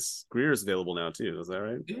because he's Greer's available now too. Is that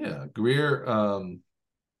right? yeah, Greer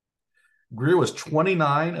was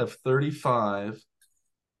 29 of 35,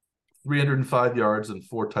 305 yards and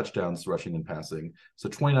 4 touchdowns rushing and passing. So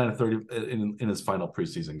 29 of 30 in his final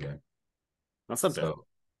preseason game. That's not bad. So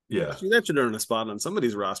yeah. That should earn a spot on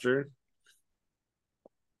somebody's roster.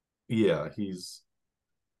 Yeah, he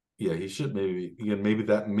should maybe again maybe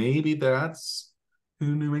that's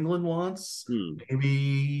who New England wants. Hmm.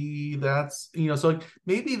 Maybe that's so like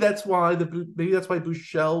maybe that's why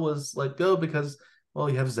Bouchel was let go because well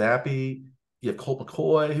you have Zappy, you have Colt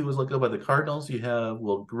McCoy who was let go by the Cardinals, you have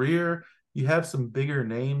Will Greer, you have some bigger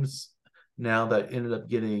names now that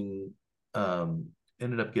um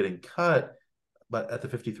ended up getting cut, but at the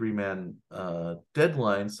 53 man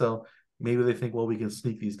deadline. So maybe they think, well, we can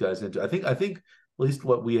sneak these guys into. I think at least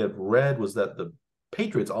what we have read was that the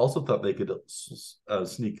Patriots also thought they could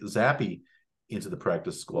sneak Zappy into the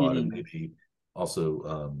practice squad and Mm-hmm. maybe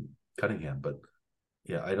also Cunningham. But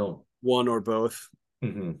yeah, I don't. One or both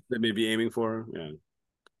Mhm. that may be aiming for. Yeah,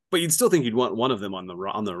 but you'd still think you'd want one of them on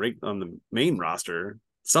the main roster.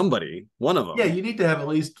 Somebody, one of Yeah, them. you need to have at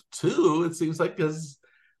least two. It seems like because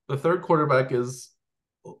the third quarterback is,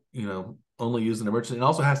 only used in emergency, and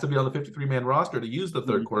also has to be on the 53 man roster to use the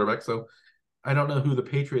third Mm-hmm. quarterback. So I don't know who the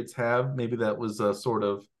Patriots have. Maybe that was a sort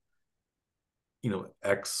of,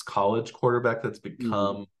 ex college quarterback that's Mm-hmm.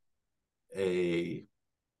 become a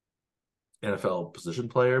NFL position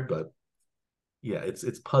player. But yeah,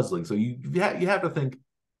 it's puzzling. So you have to think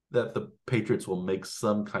that the Patriots will make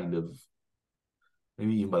some kind of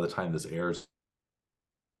maybe even by the time this airs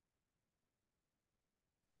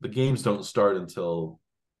the games don't start until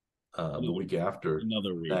the Another week after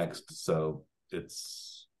another week. next. So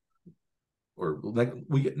it's or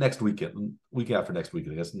next weekend, week after next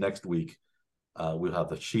weekend. I guess next week we'll have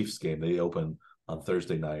the Chiefs game. They open on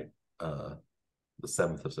Thursday night, the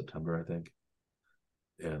 7th of September, I think.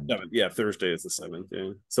 And Yeah, Thursday is the 7th.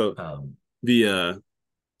 Yeah. So um, the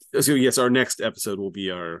so yes, our next episode will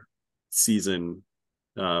be our season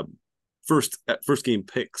uh first game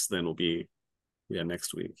picks. Then will be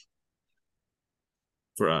next week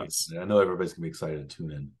for us. I know everybody's gonna be excited to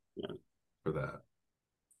tune in Yeah, for that.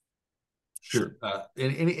 sure. Sure.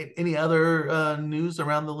 Any other news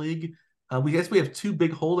around the league? We guess we have two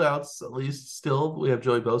big holdouts at least. Still, we have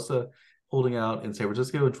Joey Bosa holding out in San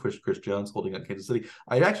Francisco and Chris Jones holding out in Kansas City.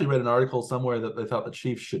 I actually read an article somewhere that they thought the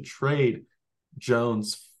Chiefs should trade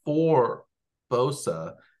Jones for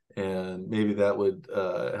Bosa, and maybe that would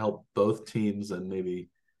help both teams, and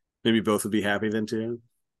Maybe both would be happy then too.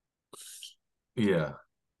 yeah.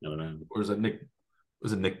 I don't know. Or is it Nick?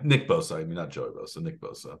 Was it Nick Bosa? I mean, not Joey Bosa. Nick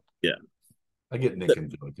Bosa. Yeah, I get Nick and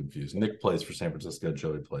Joey confused. Nick plays for San Francisco.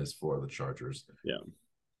 Joey plays for the Chargers. yeah.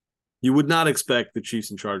 You would not expect the Chiefs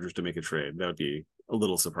and Chargers to make a trade. That would be a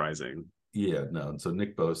little surprising. Yeah, no. So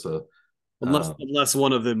Nick Bosa. Unless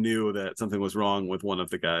one of them knew that something was wrong with one of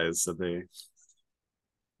the guys that they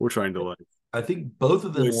were trying to like I think both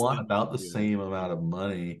of them voice want them. about the Yeah. same amount of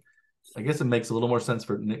money. I guess it makes a little more sense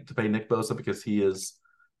for Nick to pay Nick Bosa because he is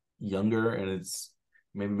younger, and it's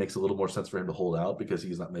maybe makes a little more sense for him to hold out because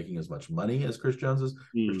he's not making as much money as Chris Jones is.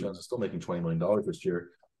 Chris Jones is still making $20 million this year,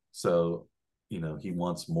 so he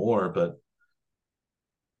wants more. But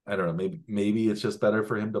I don't know. Maybe it's just better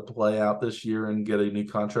for him to play out this year and get a new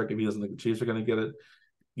contract if he doesn't think the Chiefs are going to get it.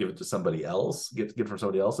 Give it to somebody else. Get it from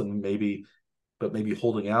somebody else, and maybe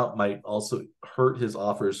holding out might also hurt his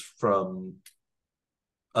offers from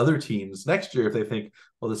other teams next year if they think,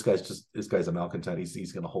 well, this guy's a malcontent.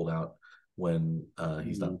 He's going to hold out when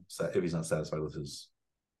he's not if he's not satisfied with his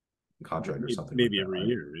contract or something like Maybe that. every Right?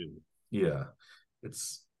 year.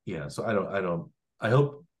 Yeah, So I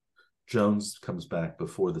hope Jones comes back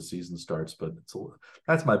before the season starts, but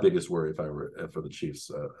that's my biggest worry for the Chiefs.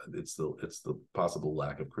 It's the possible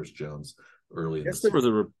lack of Chris Jones early I in the guess there was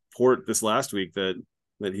season. a report this last week that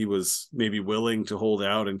he was maybe willing to hold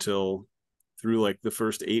out until through like the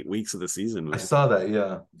first 8 weeks of the season. I saw that.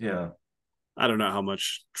 Yeah. I don't know how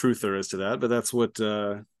much truth there is to that, but that's what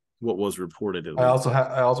was reported at I least.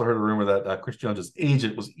 also heard a rumor that Chris Jones'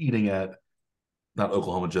 agent was eating at not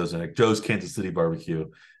Oklahoma Joe's Kansas City barbecue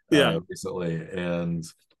Yeah, recently, and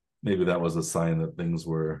maybe that was a sign that things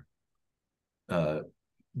were uh,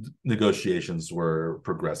 negotiations were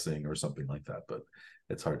progressing or something like that. But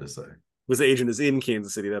it's hard to say. his agent is in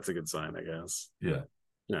Kansas City. That's a good sign, I guess. Yeah.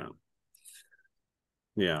 Yeah,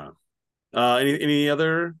 yeah. Any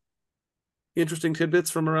other interesting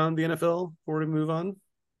tidbits from around the NFL before we move on?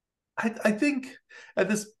 I think at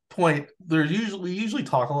this point, we usually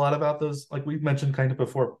talk a lot about those, like we've mentioned kind of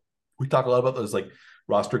before. We talk a lot about those like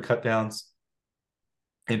roster cut downs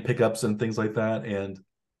and pickups and things like that. And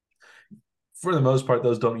for the most part,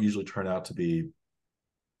 those don't usually turn out to be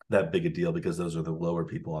that big a deal because those are the lower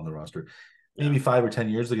people on the roster. Maybe 5 or 10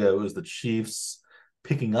 years ago, it was the Chiefs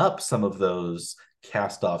picking up some of those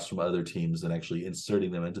cast-offs from other teams and actually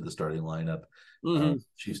inserting them into the starting lineup.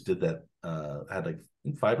 Chiefs did that, had like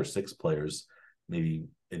 5 or 6 players maybe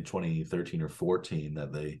in 2013 or 14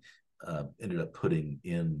 that they ended up putting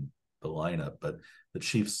in the lineup. But the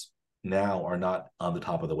Chiefs now are not on the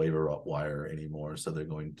top of the waiver wire anymore, so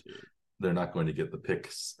they're not going to get the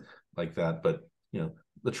picks like that. But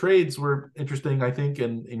the trades were interesting, I think,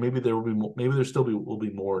 and maybe there will be more, maybe there still will be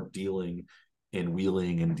more dealing and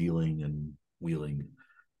wheeling and dealing and wheeling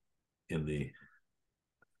in the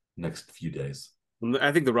next few days.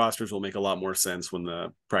 I think the rosters will make a lot more sense when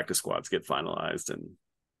the practice squads get finalized, and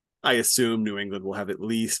I assume New England will have at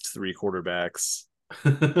least 3 quarterbacks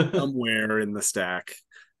somewhere in the stack,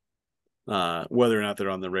 whether or not they're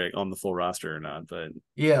on the full roster or not. But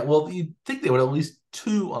yeah, well, you'd think they would at least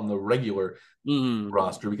 2 on the regular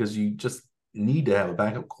roster because you just need to have a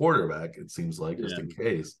backup quarterback. It seems like just in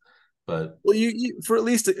case. But well, for at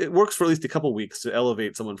least it works for at least a couple weeks to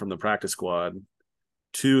elevate someone from the practice squad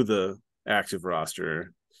to the active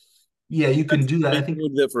roster. Yeah, you can do that. I think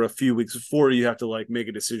that for a few weeks before you have to like make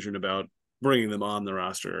a decision about bringing them on the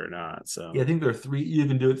roster or not. So yeah, I think there are 3. You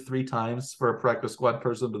can do it 3 times for a practice squad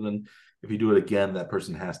person, but then if you do it again, that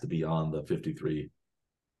person has to be on the 53,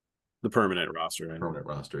 the permanent roster. Permanent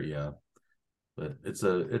roster. Yeah, but it's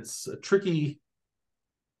a tricky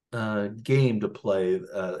game to play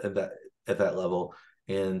at that level,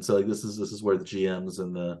 and so like this is where the GMs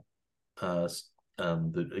and the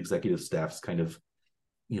the executive staffs kind of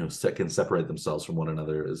can separate themselves from one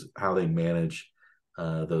another is how they manage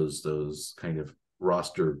those kind of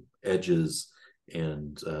roster edges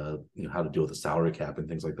and how to deal with the salary cap and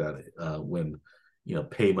things like that when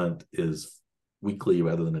payment is weekly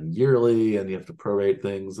rather than yearly, and you have to prorate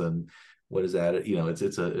things and what is added.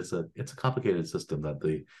 It's a complicated system that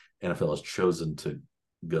the NFL has chosen to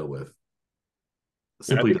go with, Yeah, I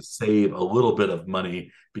simply think. to save a little bit of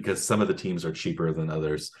money because some of the teams are cheaper than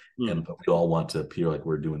others, Hmm. and we all want to appear like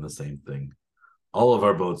we're doing the same thing. All of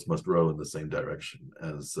our boats must row in the same direction,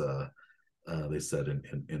 as they said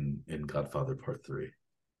in Godfather Part 3.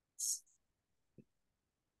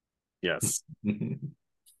 Yes.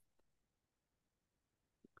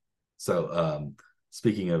 So,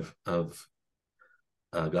 speaking of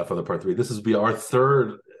Godfather Part 3, this will be our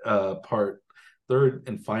third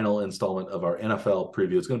and final installment of our NFL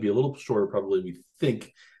preview. It's going to be a little shorter, probably, we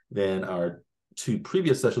think, than our two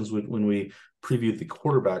previous sessions when we previewed the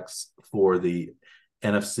quarterbacks for the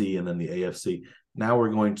NFC and then the AFC. Now we're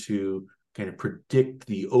going to kind of predict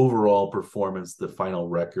the overall performance, the final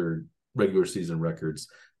regular season records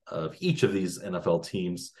of each of these NFL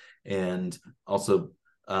teams, and also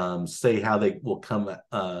say how they will come,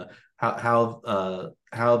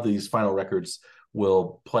 how these final records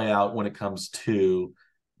will play out when it comes to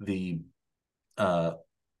the uh,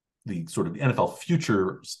 the sort of NFL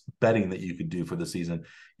future betting that you could do for the season.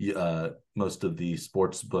 Most of the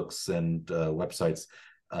sports books and websites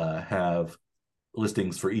have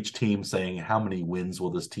listings for each team saying how many wins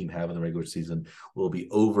will this team have in the regular season, will be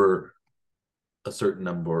over a certain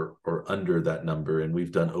number or under that number, and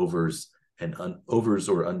we've done overs overs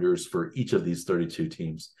or unders for each of these 32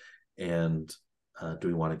 teams. And do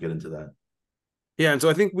we want to get into that? Yeah, and so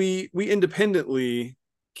I think we independently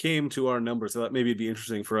came to our numbers. So that maybe it'd be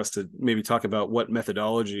interesting for us to maybe talk about what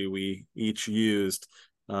methodology we each used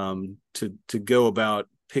to go about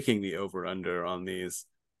picking the over under on these.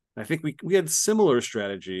 I think we had similar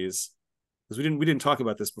strategies because we didn't talk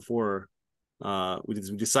about this before. We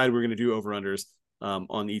decided we were going to do over unders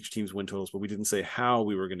on each team's win totals, but we didn't say how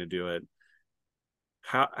we were going to do it.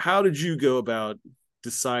 How did you go about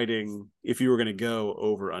deciding if you were going to go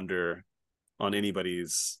over under on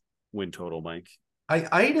anybody's win total, Mike?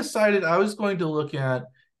 I decided I was going to look at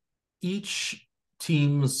each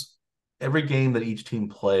team's every game that each team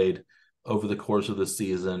played over the course of the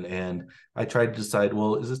season, and I tried to decide,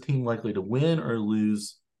 well, is this team likely to win or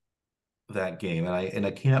lose that game? And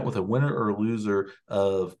I came out with a winner or a loser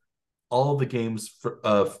of all of the games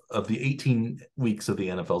of the 18 weeks of the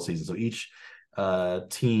NFL season. So each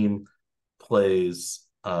team plays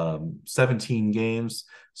 17 games.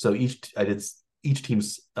 So I did each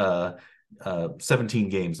team's 17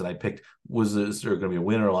 games, and I picked, was there going to be a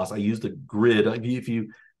win or a loss? I used a grid. If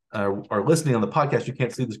you are listening on the podcast, you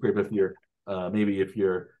can't see this grid, but if you're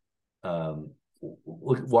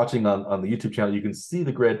watching on the YouTube channel, you can see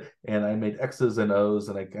the grid. And I made X's and O's,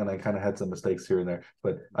 and I kind of had some mistakes here and there,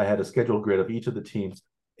 but I had a scheduled grid of each of the teams,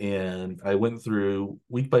 and I went through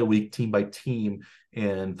week by week, team by team,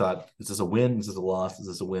 and thought, is this a win? Is this a loss? Is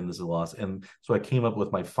this a win? This is a loss? And so I came up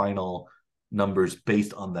with my final numbers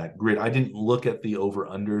based on that grid. I didn't look at the over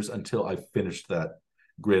unders until I finished that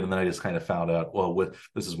grid, and then I just kind of found out, well,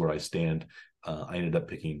 this is where I stand. I ended up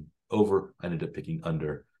picking over. I ended up picking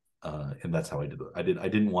under, and that's how I did it. I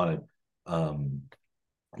didn't want to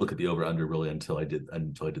look at the over under really until I did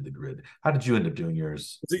the grid. How did you end up doing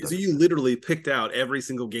yours? So you literally picked out every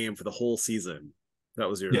single game for the whole season. That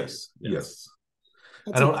was your yes. That's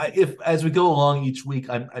if as we go along each week,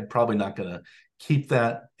 I'm probably not going to keep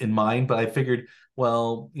that in mind, but I figured,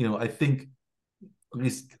 well, I think at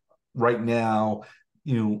least right now,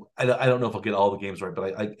 I don't know if I'll get all the games right,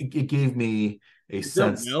 but it gave me a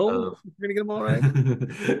sense of you're gonna get them all right.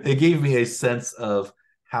 it gave me a sense of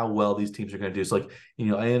how well these teams are going to do. So, like,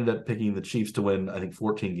 I ended up picking the Chiefs to win, I think,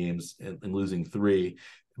 14 games and losing 3,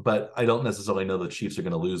 but I don't necessarily know the Chiefs are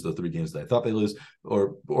going to lose the 3 games that I thought they lose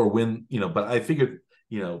or win. But I figured,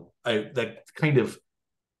 that kind of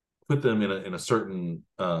put them in a certain,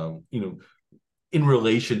 in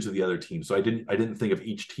relation to the other team. So I didn't think of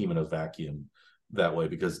each team in a vacuum that way,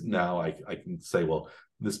 because now I can say, well,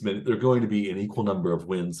 they're going to be an equal number of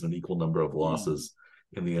wins and an equal number of losses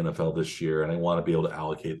in the NFL this year, and I want to be able to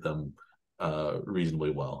allocate them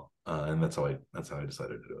reasonably well, and that's how I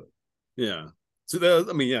decided to do it. Yeah. So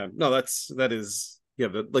that is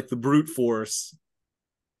like the brute force.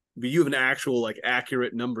 But you have an actual like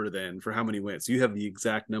accurate number then for how many wins. So you have the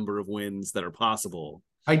exact number of wins that are possible.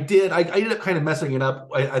 I did. I ended up kind of messing it up.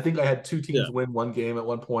 I think I had 2 teams Yeah. win 1 game at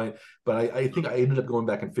one point, but I think I ended up going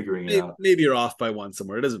back and figuring it out. Maybe you're off by 1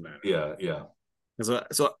 somewhere. It doesn't matter. Yeah.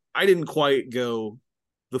 So I didn't quite go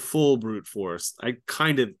the full brute force.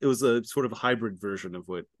 It was a sort of a hybrid version of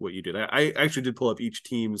what you did. I actually did pull up each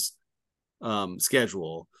team's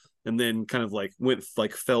schedule and then kind of like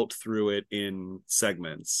felt through it in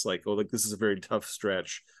segments. Like, oh, like this is a very tough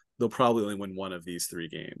stretch. They'll probably only win one of these three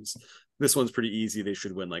games. This one's pretty easy. They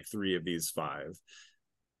should win like three of these five.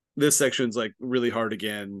 This section's like really hard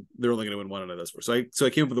again. They're only going to win one out of this. So I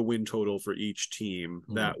came up with a win total for each team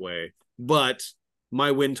that way. But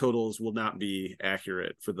my win totals will not be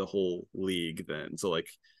accurate for the whole league then. So like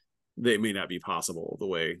they may not be possible the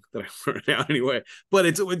way that I wrote it out anyway. But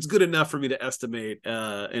it's good enough for me to estimate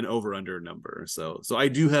an over under number. So I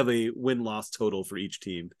do have a win loss total for each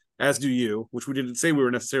team, as do you, which we didn't say we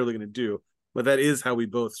were necessarily going to do, but that is how we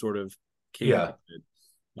both sort of came up with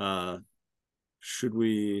it. Should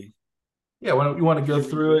we? Yeah, you want to go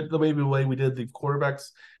through it the way we did the quarterbacks?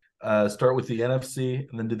 Start with the NFC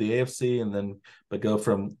and then do the AFC, and then go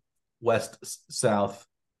from west, south,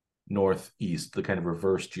 north, east, the kind of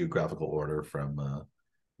reverse geographical order from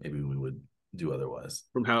maybe we would do otherwise.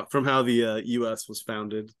 From how the U.S. was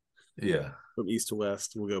founded. Yeah. From east to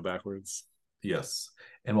west, we'll go backwards. Yes,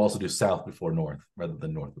 and we'll also do south before north rather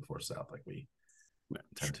than north before south, like we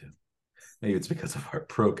tend to. Maybe it's because of our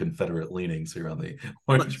pro-Confederate leanings here on the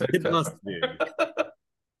Orange Red Power. Must be.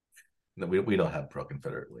 No, we don't have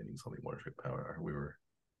pro-Confederate leanings on the Orange Red Power. We were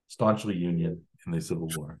staunchly Union in the Civil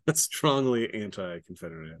War. Strongly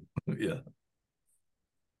anti-Confederate. Yeah.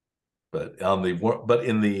 But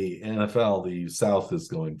in the NFL, the South is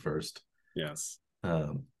going first. Yes.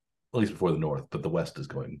 At least before the North, but the West is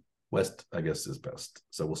going. West, I guess, is best.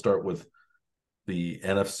 So we'll start with the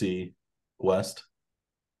NFC West.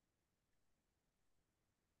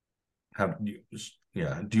 Do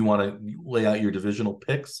you want to lay out your divisional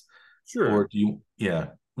picks? Sure. Or do you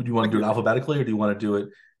want to do it alphabetically, or do you want to do it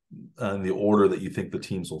in the order that you think the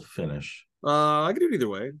teams will finish? I can do it either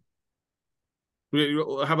way.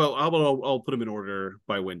 How about I'll put them in order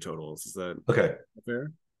by win totals. Is that okay?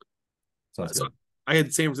 Fair. Sounds good. I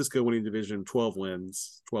had San Francisco winning division, 12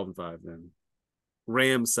 wins, 12-5. Then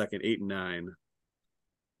Rams second, 8-9,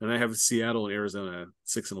 and I have Seattle and Arizona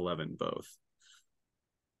 6-11 both.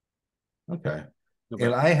 Okay.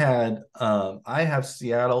 And I have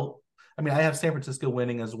Seattle. I mean, I have San Francisco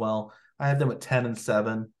winning as well. I have them at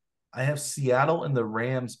 10-7. I have Seattle and the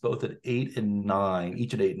Rams both at 8-9,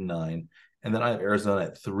 each at 8-9, and then I have Arizona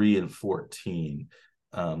at 3-14.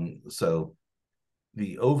 So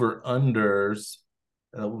the over unders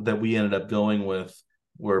that we ended up going with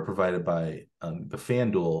were provided by the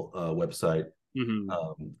FanDuel website.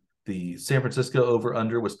 Mm-hmm. The San Francisco over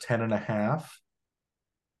under was 10.5.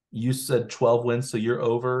 You said 12 wins, so you're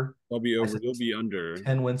over. I'll be over. You'll be under.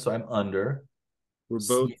 10 wins, so I'm under. We're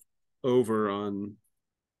both over on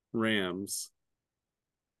Rams.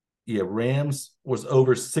 Yeah, Rams was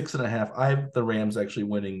over 6.5. I have the Rams actually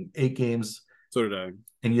winning 8 games. So did I.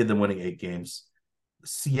 And you had them winning 8 games.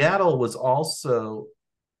 Seattle was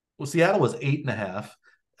 8.5.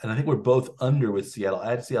 And I think we're both under with Seattle. I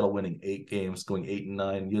had Seattle winning 8 games, going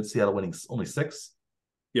 8-9. You had Seattle winning only 6.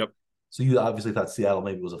 Yep. So you obviously thought Seattle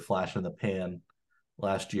maybe was a flash in the pan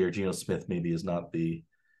last year. Geno Smith maybe is not the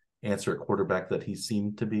answer at quarterback that he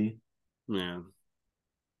seemed to be. Yeah.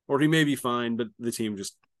 Or he may be fine, but the team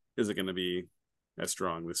just isn't going to be as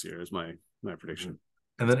strong this year, is my prediction.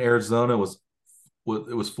 And then Arizona was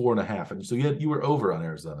 4.5. And so you were over on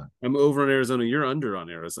Arizona. I'm over on Arizona. You're under on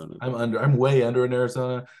Arizona. I'm under. I'm way under in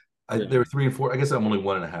Arizona. They were 3 and 4. I guess I'm only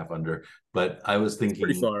 1.5 under, but I was thinking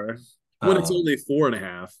pretty far. When it's only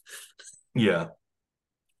 4.5. Yeah.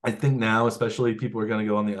 I think now, especially, people are going to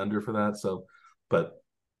go on the under for that. So,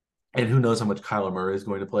 and who knows how much Kyler Murray is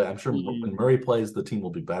going to play. I'm sure when Murray plays, the team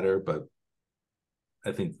will be better, but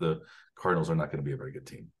I think the Cardinals are not going to be a very good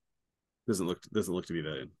team. Doesn't look to be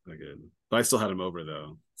that good. But I still had him over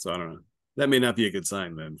though, so I don't know. That may not be a good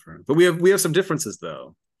sign then. But we have some differences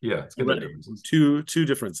though. Yeah, it's good differences. Two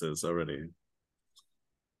differences already.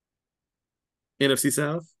 NFC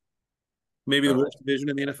South, maybe the worst division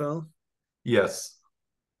in the NFL. Yes.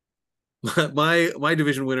 my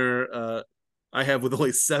division winner, I have with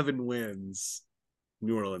only 7 wins,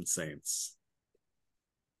 New Orleans Saints.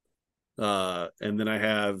 And then I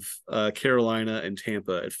have Carolina and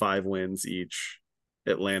Tampa at 5 wins each.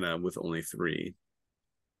 Atlanta with only 3.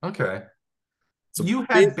 Okay. So you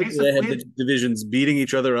had the divisions beating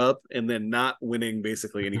each other up and then not winning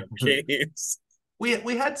basically any games.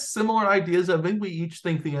 We had similar ideas. I think we each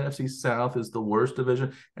think the NFC South is the worst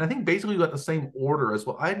division, and I think basically we got the same order as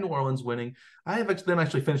well. I had New Orleans winning. I have them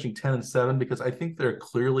actually finishing 10-7 because I think they're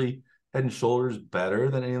clearly head and shoulders better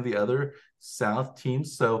than any of the other South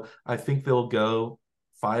teams. So I think they'll go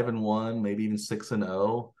 5-1, maybe even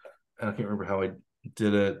 6-0. I can't remember how I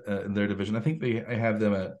did it in their division. I think I have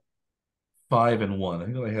them at 5-1. I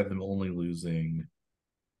think I have them only losing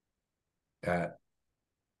at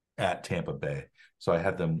Tampa Bay. So I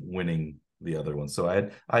had them winning the other one. So I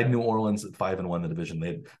had New Orleans at 5-1 the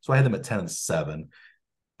division. So I had them at 10-7.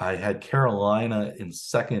 I had Carolina in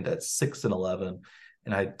second at 6-11,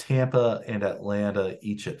 and I had Tampa and Atlanta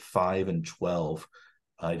each at 5-12.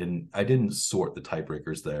 I didn't sort the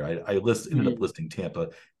tiebreakers there. Ended up listing Tampa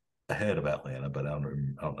ahead of Atlanta, but I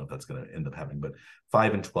don't know if that's going to end up happening. But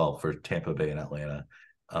 5-12 for Tampa Bay and Atlanta,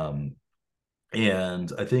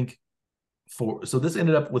 and I think so this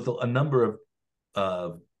ended up with a number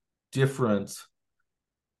of different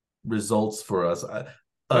results for us.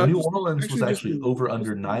 New Orleans was actually over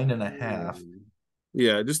under 9.5.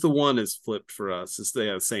 Yeah, just the one is flipped for us. It's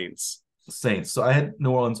the Saints. Saints. So I had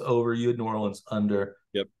New Orleans over. You had New Orleans under.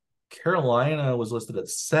 Yep. Carolina was listed at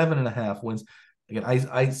 7.5 wins. Again,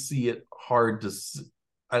 I see it hard to.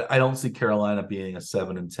 I don't see Carolina being a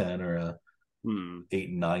 7-10 or a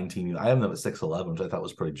 8-9 team. I have them at 6-11, which I thought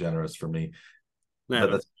was pretty generous for me.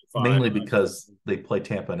 But that's mainly because they play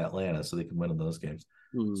Tampa and Atlanta, so they can win in those games.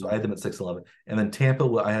 So I had them at 6-11, and then Tampa,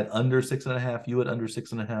 I had under 6.5. You had under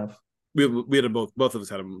 6.5. We had both of us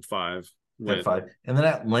had them 5. Had 5, and then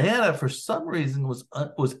Atlanta for some reason was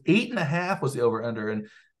 8.5 was the over under, and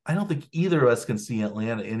I don't think either of us can see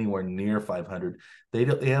Atlanta anywhere near 500. They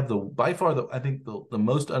have by far I think the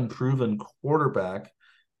most unproven quarterback,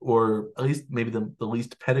 or at least maybe the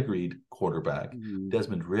least pedigreed quarterback,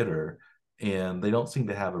 Desmond Ridder, and they don't seem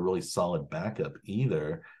to have a really solid backup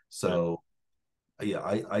either. So yeah,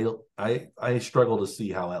 I struggle to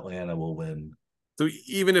see how Atlanta will win. So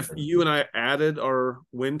even if you and I added our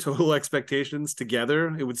win total expectations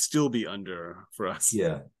together, it would still be under for us.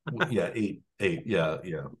 Yeah. 8. Yeah.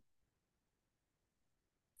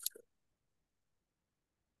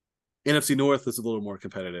 NFC North is a little more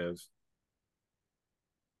competitive.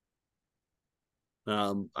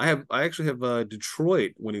 I actually have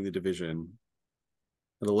Detroit winning the division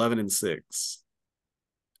at 11-6.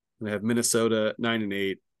 And I have Minnesota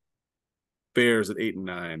 9-8, Bears at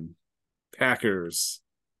 8-9, Packers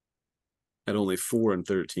at only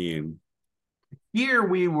 4-13. Here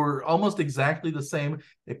we were almost exactly the same.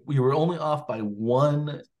 We were only off by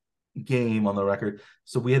one game on the record,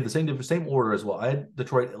 so we had the same order as well. I had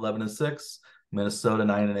Detroit 11-6, Minnesota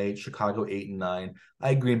 9-8, Chicago 8-9. I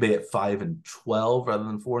had Green Bay at 5-12 rather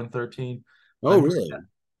than 4-13. Oh, really?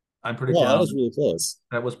 I'm pretty down. That was really close.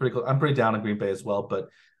 That was pretty close. I'm pretty down on Green Bay as well, but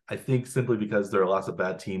I think simply because there are lots of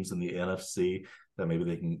bad teams in the NFC that maybe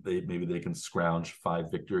they can scrounge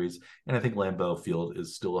 5 victories. And I think Lambeau Field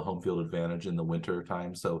is still a home field advantage in the winter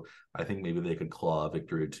time, so I think maybe they could claw a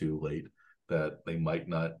victory or two late that they might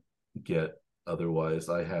not get otherwise.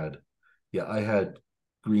 I had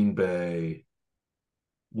Green Bay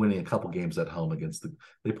winning a couple games at home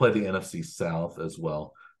they play the NFC South as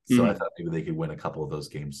well. So I thought maybe they could win a couple of those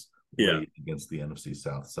games late against the NFC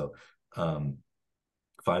South. So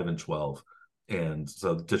 5-12. And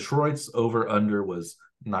so Detroit's over under was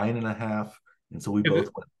 9.5. And so we both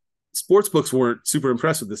went. Sports books weren't super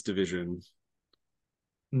impressed with this division.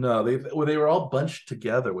 No, they were all bunched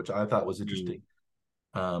together, which I thought was interesting.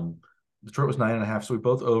 Detroit was 9.5, so we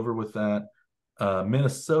both over with that.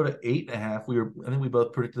 Minnesota 8.5. I think we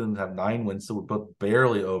both predicted them to have 9 wins, so we're both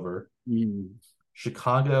barely over.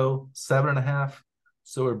 Chicago 7.5,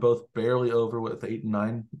 so we're both barely over with 8 and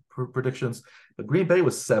 9 predictions. But Green Bay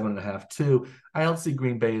was 7.5 too. I don't see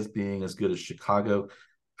Green Bay as being as good as Chicago.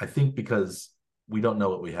 I think because we don't know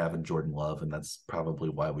what we have in Jordan Love, and that's probably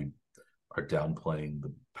why we are downplaying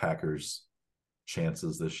the Packers'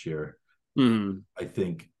 chances this year. I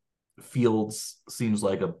think Fields seems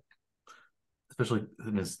like especially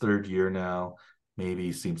in his 3rd year now,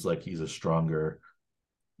 maybe seems like he's a stronger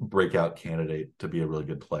breakout candidate to be a really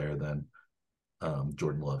good player than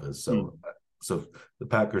Jordan Love is. So the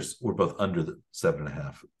Packers were both under the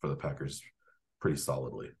 7.5 for the Packers pretty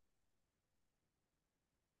solidly.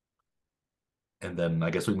 And then I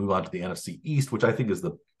guess we move on to the NFC East, which I think is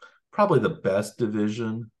probably the best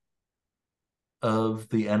division of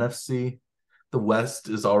the NFC. The West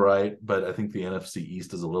is all right, but I think the NFC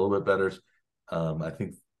East is a little bit better. I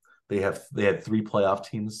think they had 3 playoff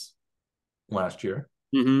teams last year.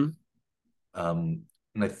 And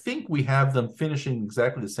I think we have them finishing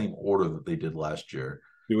exactly the same order that they did last year.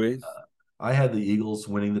 Do we? I had the Eagles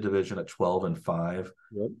winning the division at 12-5.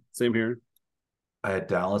 Yep, same here. I had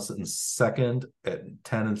Dallas in second at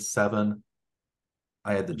 10-7.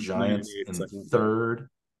 I had the Giants in third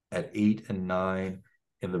at 8 and 9,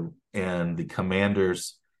 and the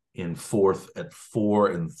Commanders in fourth at 4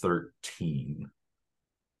 and 13.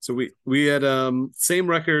 So we had same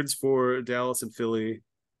records for Dallas and Philly.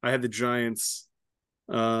 I had the Giants.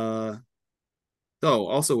 Also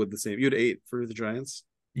with the same. You had 8 for the Giants.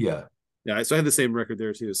 Yeah. Yeah, so I had the same record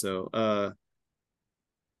there too. So I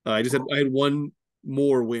had one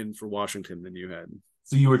more win for Washington than you had.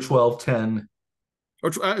 So you were 12-10.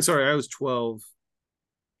 Or sorry, I was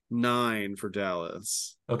 12-9 for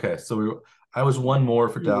Dallas. Okay, so I was one more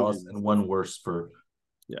for Two Dallas wins. and one worse for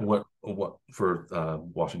Yeah. what for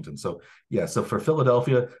Washington. So yeah, so for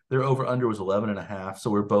Philadelphia, their over under was 11.5. So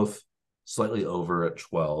we're both slightly over at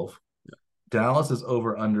 12. Yeah. Dallas's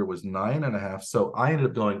over under was 9.5. So I ended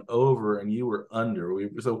up going over and you were under.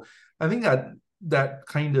 So I think that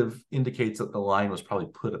kind of indicates that the line was probably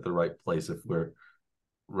put at the right place if we're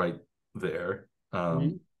right there.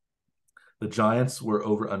 Mhm. The Giants were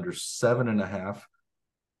over under 7.5,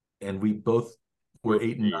 and we both were Both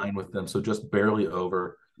 8 and 9 with them, so just barely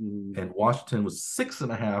over. Mhm. And Washington was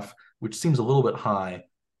 6.5, which seems a little bit high,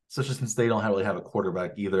 especially since they don't really have a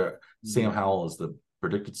quarterback either. Sam Mhm. Howell is the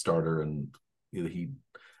predicted starter, and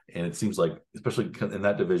it seems like, especially in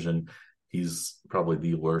that division, he's probably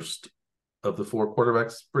the worst of the 4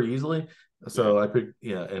 quarterbacks pretty easily. Yeah. So I picked,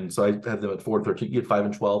 yeah, and so I had them at 4-13. You had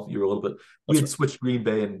 5-12. You were a little bit. We That's had right. switched Green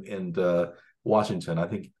Bay and Washington. I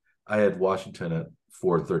think I had Washington at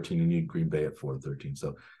 4-13, and you had Green Bay at 4-13.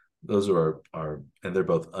 So those are our, and they're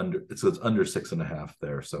both under. So it's under 6.5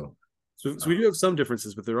 there. So So we do have some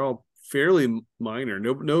differences, but they're all fairly minor.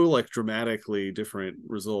 No like dramatically different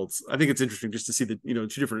results. I think it's interesting just to see the two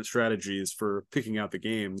different strategies for picking out the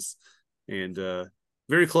games, and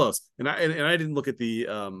very close. And I didn't look at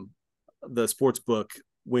the sports book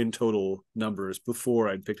win total numbers before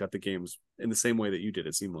I picked out the games in the same way that you did.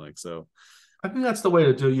 It seemed like so. I think that's the way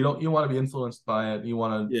to do it. You want to be influenced by it. You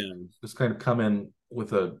want to Yeah. just kind of come in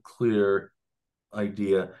with a clear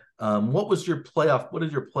idea. What did your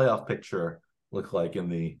playoff picture look like in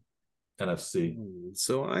the NFC?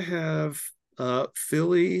 So I have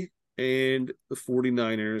Philly and the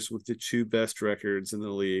 49ers with the two best records in the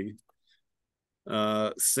league.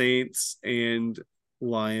 Saints and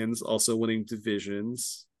Lions also winning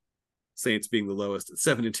divisions. Saints being the lowest at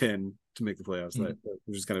 7-10 to make the playoffs,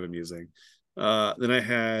 which is kind of amusing. Then I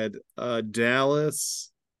had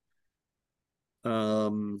Dallas.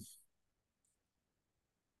 Um,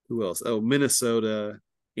 who else? Oh, Minnesota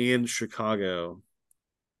and Chicago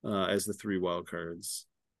as the 3 wild cards.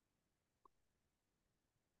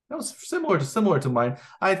 That was similar to mine.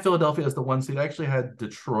 I had Philadelphia as the 1 seed. I actually had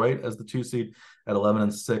Detroit as the 2 seed at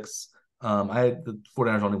 11-6. I had the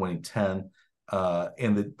 49ers only winning 10.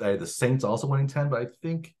 And I had the Saints also winning 10, but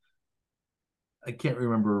I can't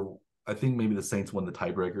remember. I think maybe the Saints won the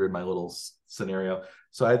tiebreaker in my little scenario.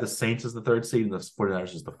 So I had the Saints as the 3rd seed and the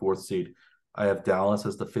 49ers as the 4th seed. I have Dallas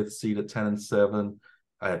as the 5th seed at 10-7.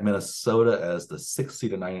 I had Minnesota as the 6th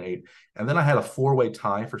seed at 9-8. And then I had a 4-way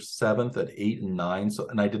tie for 7th at 8-9. So,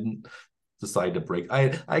 and I didn't decide to break.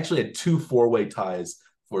 I actually had 2 4-way ties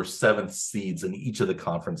for 7th seeds in each of the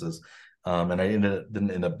conferences. And I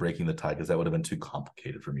didn't end up breaking the tie because that would have been too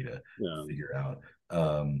complicated for me to figure out.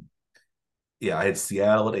 Yeah, I had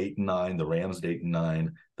Seattle at 8-9, the Rams at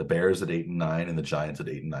 8-9, the Bears at 8-9, and the Giants at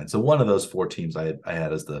 8-9. So one of those 4 teams I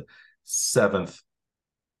had as the 7th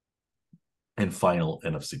and final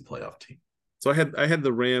NFC playoff team. So I had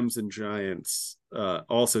the Rams and Giants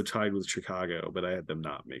also tied with Chicago, but I had them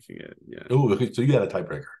not making it. Yeah. Oh, okay, so you had a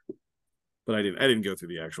tiebreaker. But I didn't go through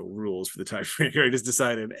the actual rules for the tiebreaker. I just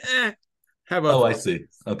decided, how about Oh, this? I see.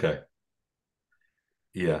 Okay.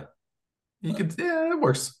 Yeah. You could, yeah, it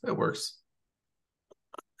works. It works.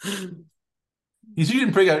 You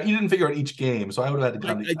didn't figure out each game, so I would have had to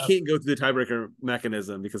I can't go through the tiebreaker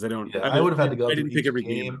mechanism because I don't. yeah, I would have had to go I through didn't pick each every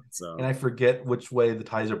game game, out. So and I forget which way the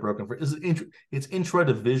ties are broken for. It's intra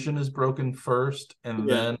division is broken first, and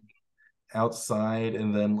yeah, then outside,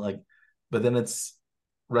 and then but then it's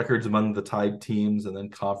records among the tied teams, and then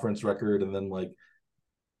conference record, and then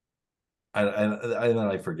then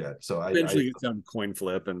I forget. So eventually it's down coin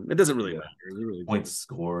flip, and it doesn't really yeah, matter. It really points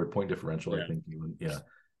scored, point differential. I yeah. think even yeah,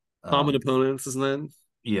 Common um, opponents, isn't that?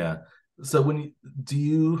 yeah. So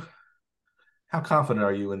how confident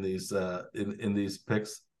are you in these in these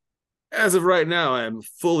picks? As of right now, I am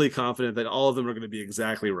fully confident that all of them are going to be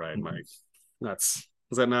exactly right, Mike. That's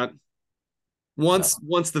is that not? No.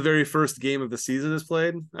 Once the very first game of the season is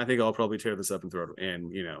played, I think I'll probably tear this up and throw it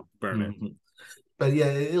and burn it. Mm-hmm. But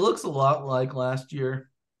yeah, it looks a lot like last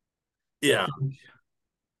year. I Yeah, think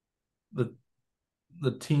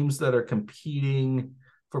the teams that are competing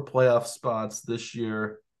for playoff spots this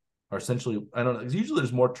year are essentially, I don't know. Usually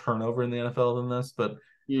there's more turnover in the NFL than this, but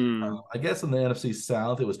Hmm. I guess in the NFC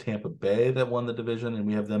South, it was Tampa Bay that won the division, and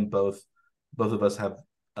we have them both. Both of us have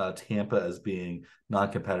Tampa as being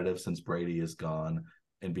non-competitive since Brady is gone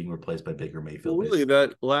and being replaced by Baker Well, Mayfield. really, Basically,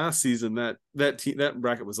 that last season, that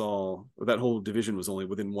bracket was all that whole division was only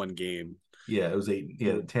within one game. yeah, it was eight.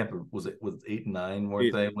 Yeah, Tampa was 8-9, weren't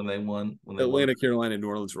It, they when they won? When they won, Atlanta, Carolina, and New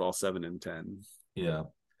Orleans were all 7 and 10. yeah.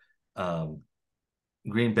 Um,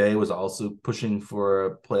 Green Bay was also pushing for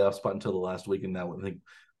a playoff spot until the last week, and now I think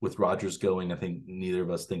with Rodgers going, I think neither of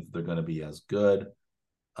us think that they're going to be as good.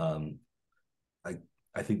 Um, I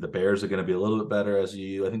I think the Bears are going to be a little bit better as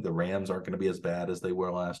you. I think the Rams aren't going to be as bad as they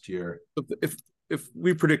were last year. If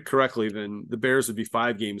we predict correctly, then the Bears would be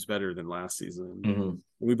 5 games better than last season. Mm-hmm.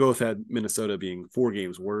 We both had Minnesota being 4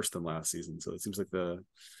 games worse than last season, so it seems like the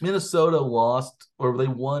Minnesota lost, or they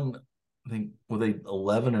won. I think were they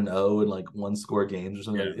 11-0 in like one score games or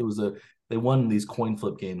something. yeah, Like it was a they won these coin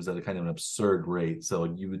flip games at a kind of an absurd rate. So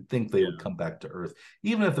you would think they would yeah. come back to earth,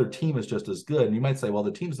 even if their team is just as good. And you might say, well,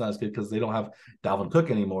 the team's not as good because they don't have Dalvin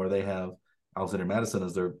Cook anymore. They have Alexander Madison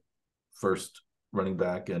as their first running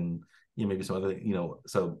back, and maybe some other,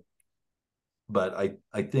 So, but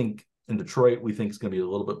I think in Detroit we think it's going to be a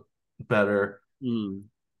little bit better. Mm.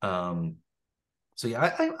 Um, so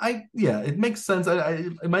yeah, yeah, it makes sense.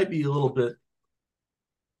 It might be a little bit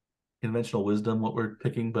conventional wisdom what we're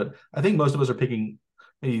picking, but I think most of us are picking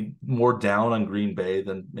maybe more down on Green Bay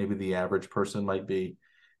than maybe the average person might be,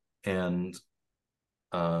 and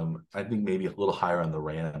I think maybe a little higher on the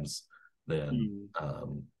Rams than.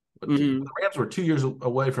 Mm. But the Mm-hmm. Rams were 2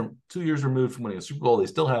 years removed from winning a Super Bowl. They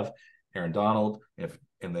still have Aaron Donald, if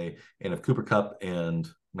Cooper Kupp and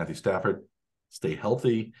Matthew Stafford stay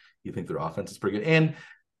healthy, you think their offense is pretty good. And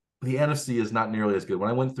the NFC is not nearly as good. When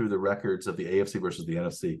I went through the records of the AFC versus the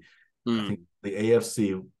NFC, I think Mm. the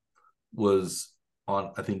AFC was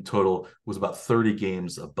I think total was about 30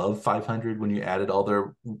 games above 500 when you added all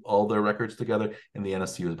their records together, and the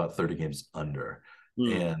NFC was about 30 games under.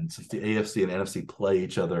 Mm. And since the AFC and NFC play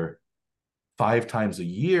each other 5 times a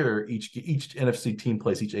year, each NFC team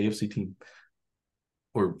plays each AFC team,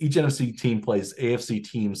 or each NFC team plays AFC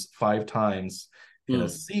teams 5 times in a Mm.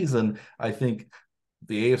 season. I think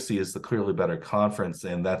the AFC is the clearly better conference,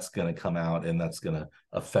 and that's going to come out, and that's going to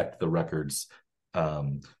affect the records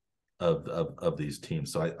um, of these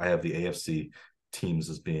teams. So I have the AFC teams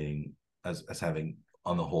as being as having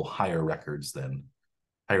on the whole higher records than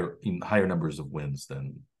higher numbers of wins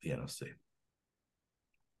than the NFC.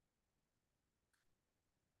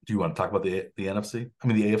 Do you want to talk about the NFC? I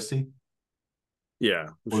mean the AFC? Yeah,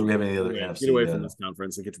 we Or do should we have any other get away NFC? from this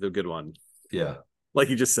conference and get to the good one, Yeah. like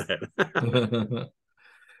you just said.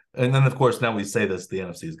 And then of course now we say this, the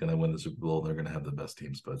NFC is going to win the Super Bowl. They're going to have the best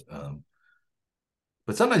teams, but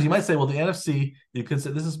sometimes you might say, well, the NFC, you could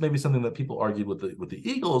say this is maybe something that people argued with the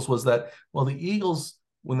Eagles was that, well, the Eagles,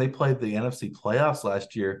 when they played the NFC playoffs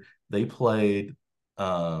last year, they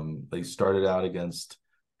started out against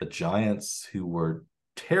the Giants, who were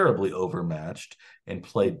terribly overmatched and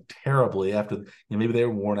played terribly after, maybe they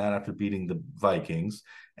were worn out after beating the Vikings.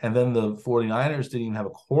 And then the 49ers didn't even have a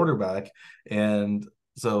quarterback. And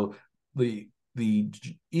so the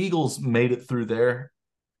Eagles made it through their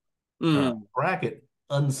Mm. bracket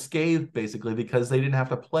unscathed, basically, because they didn't have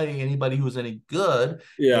to play anybody who was any good. And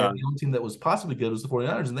Yeah. the only team that was possibly good was the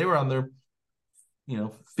 49ers, and they were on their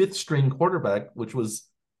fifth string quarterback, which was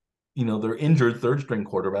their injured third string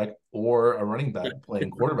quarterback or a running back playing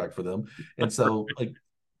quarterback for them. And so, like,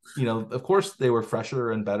 of course they were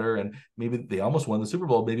fresher and better, and maybe they almost won the Super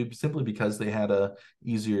Bowl, maybe simply because they had a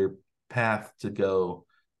easier path to go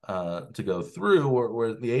through,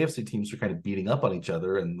 where the AFC teams were kind of beating up on each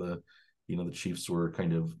other, and the Chiefs were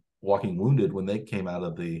kind of walking wounded when they came out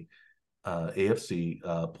of the AFC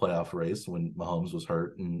playoff race when Mahomes was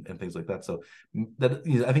hurt and things like that. So that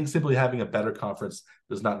I think simply having a better conference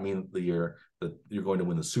does not mean that you're going to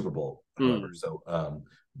win the Super Bowl. However, Mm. so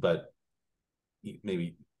but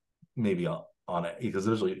maybe on it, because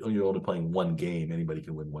you're only playing one game. Anybody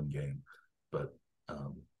can win one game, but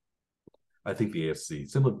I think the AFC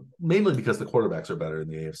mainly because the quarterbacks are better in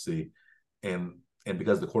the AFC, and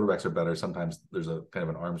because the quarterbacks are better, sometimes there's a kind of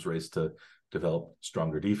an arms race to develop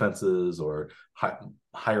stronger defenses or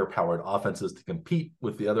higher powered offenses to compete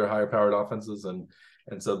with the other higher powered offenses, and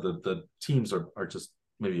so the teams are just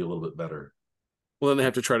maybe a little bit better. Well, then they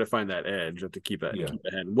have to try to find that edge, have to Yeah. keep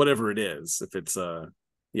ahead, whatever it is. If it's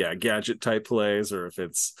gadget type plays, or if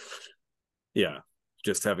it's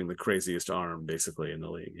just having the craziest arm basically in the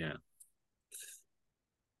league. Yeah.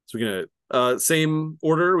 So we're gonna same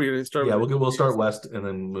order. We're gonna start Yeah, with we'll start west and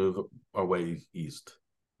then move our way east.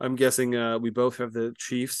 I'm guessing we both have the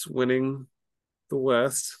Chiefs winning the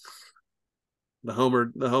West. The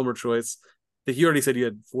Homer choice. I think you already said you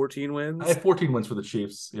had 14 I wins. have 14 wins for the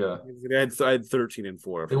Chiefs. Yeah. I had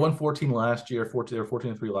 13-4 They for won 14 last year, 14 or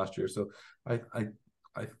 14-3 last year. So I I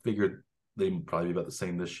I figured they'd probably be about the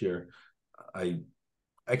same this year. I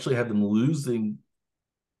actually had them losing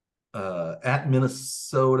at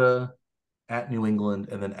Minnesota, at New England,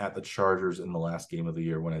 and then at the Chargers in the last game of the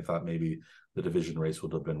year when I thought maybe the division race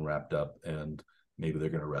would have been wrapped up and maybe they're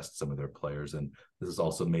going to rest some of their players. And this is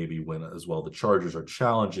also maybe when as well the Chargers are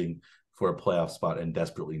challenging for a playoff spot and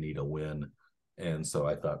desperately need a win. And so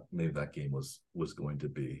I thought maybe that game was going to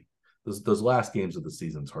be those last games of the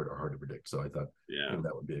season are hard to predict. So I thought yeah. maybe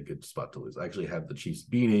that would be a good spot to lose. I actually have the Chiefs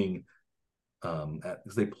beating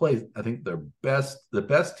because they play. I think the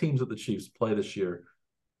best teams that the Chiefs play this year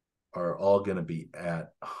are all going to be at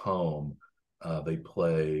home. They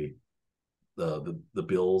play the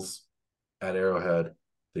Bills at Arrowhead.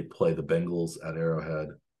 They play the Bengals at Arrowhead,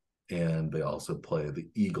 and they also play the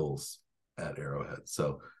Eagles at Arrowhead.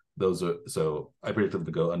 So I predicted them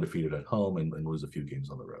to go undefeated at home and lose a few games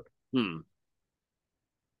on the road.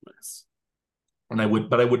 Nice. And I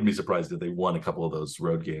wouldn't be surprised if they won a couple of those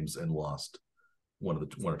road games and lost one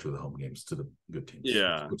or two of the home games to the good teams.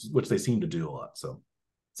 Yeah. Which they seem to do a lot. So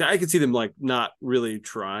I could see them like not really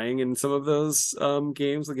trying in some of those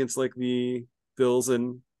games against like the Bills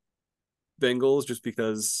and Bengals just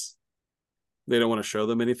because they don't want to show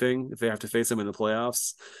them anything if they have to face them in the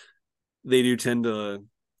playoffs. They do tend to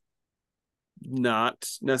not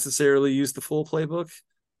necessarily use the full playbook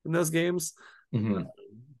in those games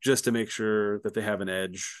just to make sure that they have an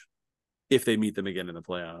edge if they meet them again in the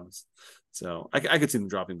playoffs. So I could see them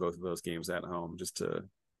dropping both of those games at home just to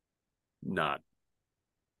not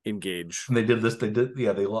engage. And they did this. They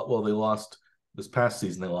lost this past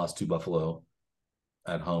season. They lost to Buffalo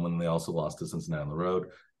at home, and they also lost to Cincinnati on the road.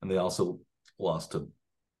 And they also lost to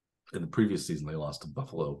in the previous season. They lost to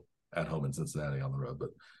Buffalo at home and Cincinnati on the road. But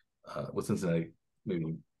with Cincinnati,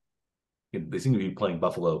 maybe they seem to be playing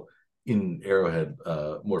Buffalo in Arrowhead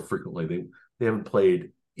more frequently. They haven't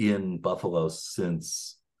played in Buffalo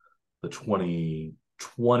since the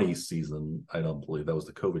 2020 season. I don't believe that was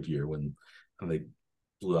the COVID year when they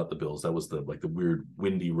blew out the Bills. That was the weird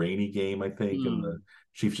windy, rainy game, I think, and the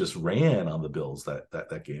Chiefs just ran on the Bills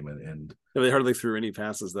that game, and they hardly threw any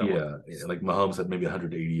passes that one. Like Mahomes had maybe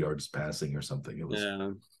 180 yards passing or something. It was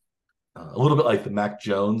a little bit like the Mac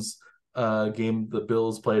Jones game the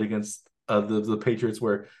Bills played against the Patriots,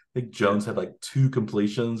 where I think Jones had like 2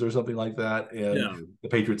 completions or something like that, and the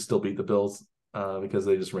Patriots still beat the Bills because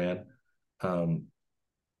they just ran.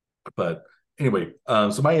 But anyway,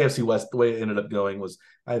 so my AFC West, the way it ended up going was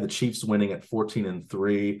I had the Chiefs winning at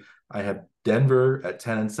 14-3. I had Denver at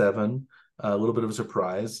 10-7, a little bit of a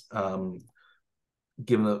surprise,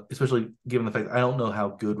 especially given the fact I don't know how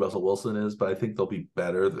good Russell Wilson is, but I think they'll be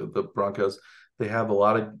better. The Broncos, they have a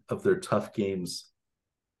lot of their tough games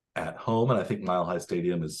at home, and I think Mile High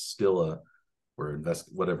Stadium is still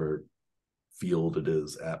whatever field it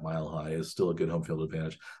is at Mile High is still a good home field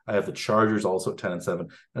advantage. I have the Chargers also at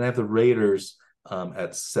 10-7, and I have the Raiders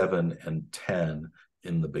at 7-10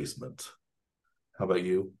 in the basement. How about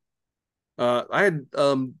you? I had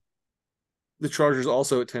the Chargers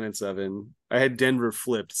also at 10-7. I had Denver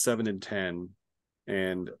flipped 7-10,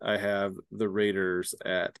 and I have the Raiders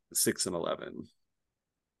at 6-11,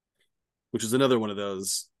 which is another one of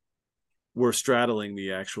those. We're straddling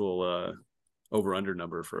the actual over-under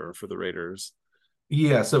number for the Raiders.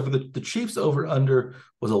 Yeah, so for the Chiefs over-under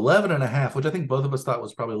was 11.5, which I think both of us thought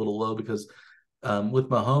was probably a little low because with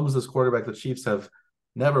Mahomes as quarterback, the Chiefs have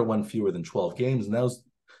never won fewer than 12 games, and those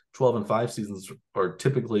 12-5 seasons are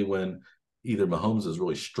typically when either Mahomes is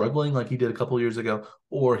really struggling like he did a couple of years ago,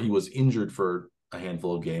 or he was injured for a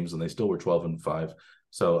handful of games, and they still were 12-5.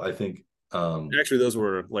 So I think actually those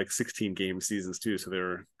were like 16-game seasons too, so they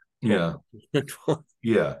were 12.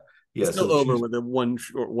 Yeah. Still so over Chiefs, with a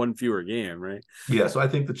one fewer game, right? Yeah, so I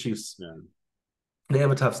think the Chiefs they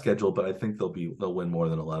have a tough schedule, but I think they'll win more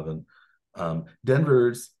than 11.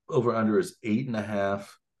 Denver's over under is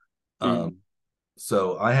 8.5.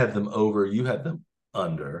 So I had them over, you had them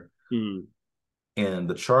under. And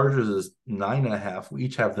the Chargers is 9.5. We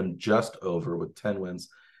each have them just over with 10 wins.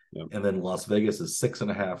 And then Las Vegas is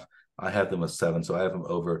 6.5. I have them as 7, so I have them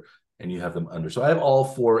over, and you have them under. So I have all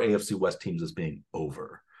 4 AFC West teams as being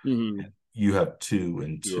over. You have 2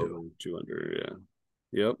 and 2. 2 under, yeah.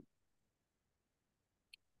 Yep.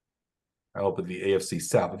 I hope in the AFC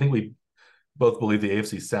South. I think we both believe the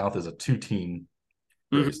AFC South is a 2-team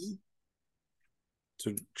race.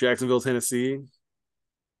 So Jacksonville, Tennessee.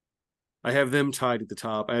 I have them tied at the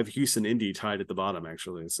top. I have Houston, Indy tied at the bottom,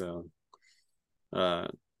 actually. So uh,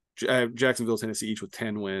 I have Jacksonville, Tennessee each with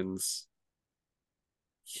 10 wins.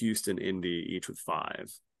 Houston, Indy each with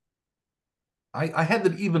 5. I had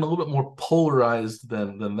them even a little bit more polarized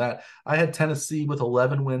than that. I had Tennessee with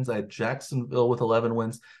 11 wins. I had Jacksonville with 11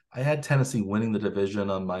 wins. I had Tennessee winning the division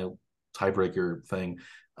on my tiebreaker thing.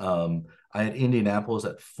 I had Indianapolis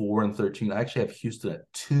at 4-13. I actually have Houston at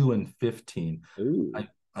 2-15. Ooh.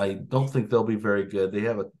 I don't think they'll be very good. They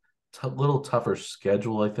have a little tougher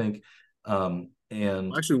schedule, I think.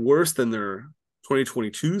 And Actually, worse than their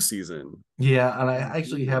 2022 season. yeah, and I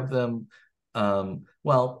actually have them.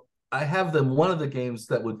 Well, I have them. One of the games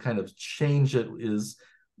that would kind of change it is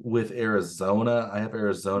with Arizona. I have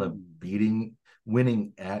Arizona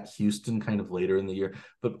winning at Houston kind of later in the year,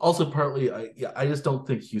 but also partly, I just don't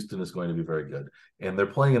think Houston is going to be very good, and they're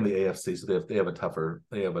playing in the AFC, so they have a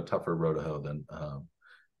tougher road to hoe than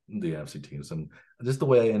the NFC teams, and just the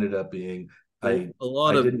way I ended up being, Well, I a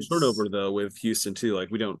lot I of didn't. turnover though with Houston too. Like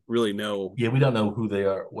we don't really know Yeah, we don't know who they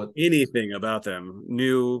are. What anything about them.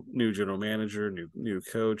 New general manager, new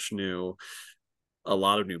coach, new a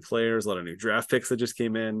lot of new players, a lot of new draft picks that just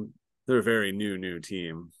came in. They're a very new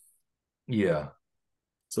team. Yeah,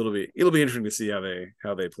 So it'll be interesting to see how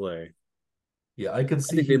they play. yeah, I could I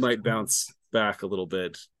see think they might Houston. bounce back a little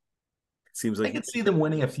bit. It seems I like could see them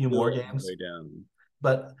winning a few more still on the games, way down.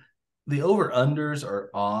 but the over unders are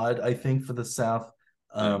odd, I think, for the South.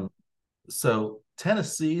 Yeah. So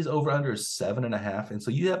Tennessee's over under is 7.5. And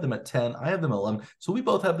so you have them at 10. I have them at 11. So we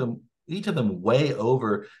both have them, each of them way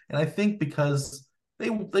over. And I think because they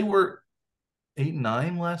were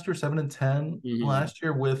 8-9 last year, 7-10 Mm-hmm. last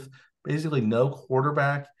year with basically no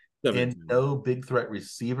quarterback and 17. no big threat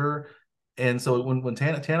receiver. And so when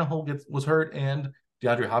Tannehill was hurt and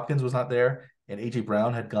DeAndre Hopkins was not there and AJ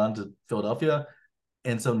Brown had gone to Philadelphia,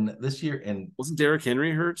 and so this year, and Wasn't Derrick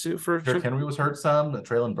Henry hurt too for a Derrick chunk? Henry was hurt some.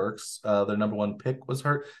 Traylon Burks, their number one pick, was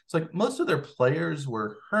hurt. It's like most of their players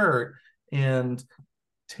were hurt. And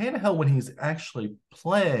Tannehill, when he's actually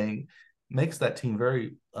playing, makes that team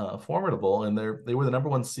very formidable. And they were the number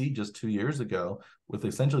one seed just 2 years ago with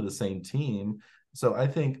essentially the same team. So I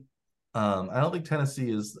think I don't think Tennessee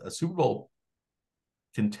is a Super Bowl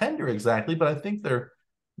contender exactly, but I think they're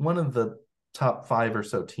one of the top five or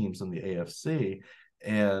so teams in the AFC.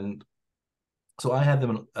 And so I had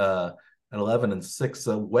them at 11-6,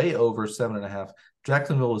 so way over 7.5.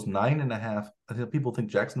 Jacksonville was 9.5. I think people think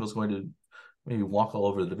Jacksonville's going to maybe walk all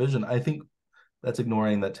over the division. I think that's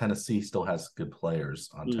ignoring that Tennessee still has good players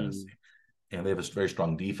on Tennessee, Mm. and they have a very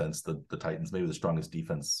strong defense. The Titans, maybe the strongest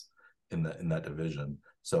defense in that division.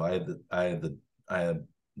 So I had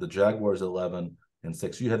the Jaguars at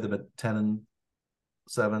 11-6. You had them at 10-7.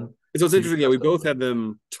 So it's So you interesting. Yeah, we just both over. had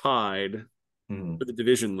them tied Mhm. for the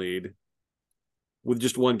division lead with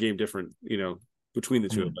just one game different, between the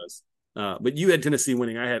two of Mhm. us. But you had Tennessee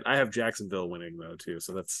winning. I have Jacksonville winning though too.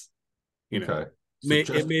 So that's you know Okay. So may it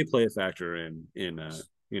just may play a factor in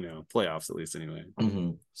playoffs at least anyway.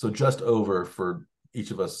 So just over for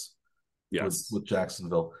each of us Yes. with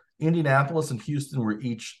Jacksonville. Indianapolis and Houston were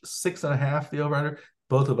each 6.5, the over under.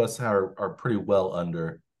 Both of us are pretty well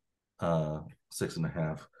under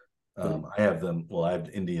 6.5. I have them. Well, I have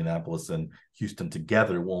Indianapolis and Houston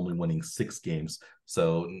together, only winning 6 games.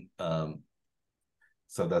 So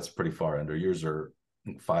that's pretty far under. Yours are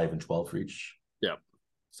 5-12 for each. Yeah.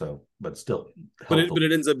 So, but still But it healthily but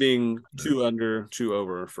it ends up being under. two under, two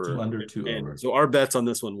over Two for under, two and over. so our bets on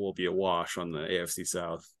this one will be a wash on the AFC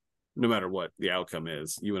South. No matter what the outcome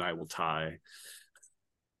is, you and I will tie.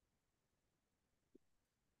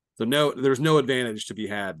 So no, there's no advantage to be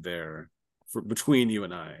had there for between you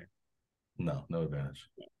and I. No, no advantage.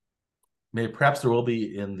 Maybe perhaps there will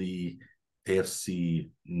be in the AFC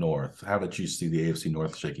North. How did you see the AFC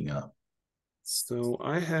North shaking up? So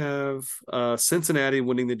I have Cincinnati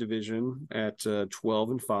winning the division at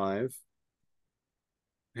 12-5.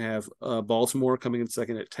 Have Baltimore coming in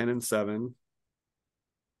second at 10-7.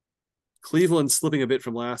 Cleveland slipping a bit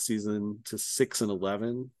from last season to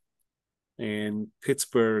 6-11, and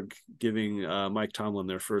Pittsburgh giving Mike Tomlin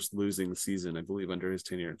their first losing season, I believe, under his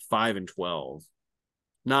tenure, 5-12.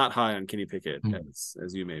 Not high on Kenny Pickett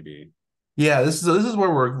as you may be. Yeah, this is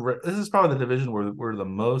where this is probably the division where we're the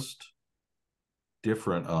most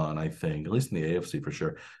different on, I think, at least in the AFC for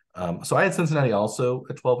sure. So I had Cincinnati also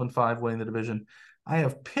at 12-5 winning the division. I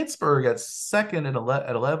have Pittsburgh at second at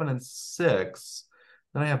 11-6.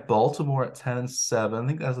 Then I have Baltimore at 10-7. I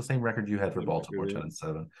think that's the same record you had for Baltimore,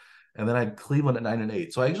 10-7. And then I had Cleveland at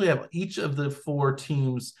 9-8. So I actually have each of the four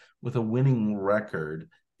teams with a winning record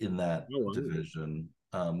in that Oh, wow. division,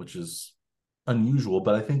 which is unusual,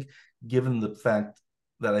 but I think given the fact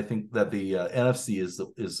that I think that the NFC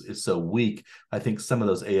is so weak, I think some of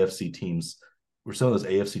those AFC teams or some of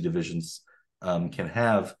those AFC divisions can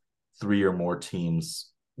have three or more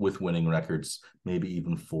teams with winning records, maybe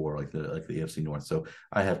even four, like the AFC North. So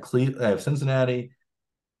I have Cincinnati,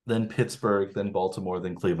 then Pittsburgh, then Baltimore,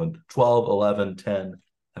 then Cleveland. 12, 11, 10,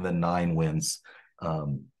 and then 9 wins. For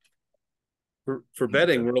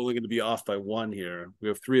betting, we're only going to be off by one here. We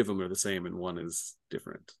have three of them are the same, and one is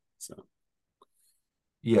different. So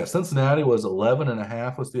Yeah, Cincinnati was 11 and a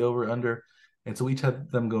half was the over under. And so we each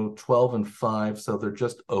had them go 12 and 5. So they're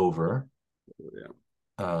just over.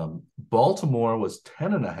 yeah. Baltimore was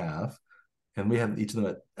 10 and a half. And we had each of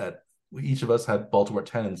them at each of us had Baltimore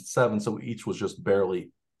 10 and 7. So each was just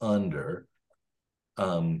barely under.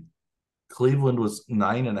 Cleveland was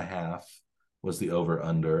 9 and a half was the over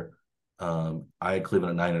under. I had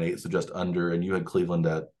Cleveland at 9 and 8, so just under, and you had Cleveland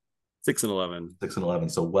at 6 and 11. 6 and 11,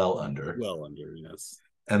 so well under. Well under, yes.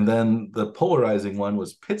 And then the polarizing one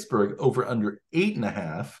was Pittsburgh over under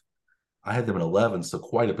 8.5. I had them at 11, so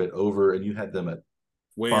quite a bit over, and you had them at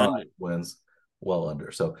Way 5 under. wins, well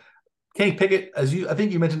under. So Kenny Pickett, I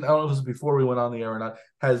think you mentioned, I don't know if this was before we went on the air or not,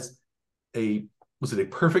 was it a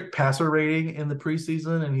perfect passer rating in the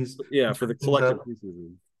preseason? And he's for the collective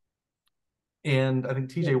preseason. And I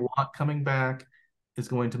think TJ Watt coming back is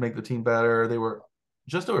going to make the team better. They were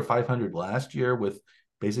just over 500 last year with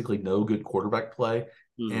basically no good quarterback play.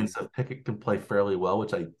 Mm-hmm. And so Pickett can play fairly well,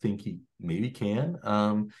 which I think he maybe can.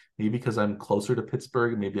 Maybe because I'm closer to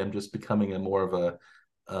Pittsburgh. Maybe I'm just becoming more of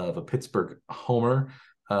a Pittsburgh homer,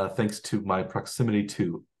 thanks to my proximity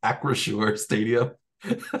to Acrisure Stadium.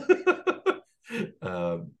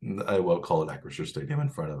 I won't call it Acrisure Stadium in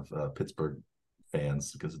front of Pittsburgh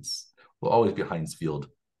fans because will always be Heinz Field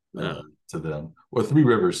to them, or Three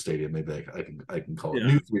Rivers Stadium. Maybe I can call it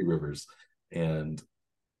New Three Rivers, and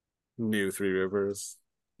New Three Rivers.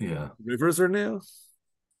 Yeah, rivers are new.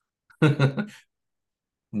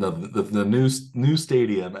 No, the new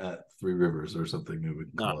stadium at Three Rivers or something new we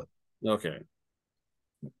can call it. Okay.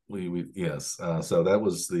 We yes. So that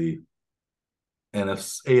was the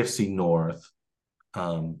AFC North.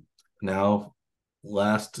 Now,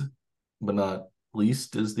 last but not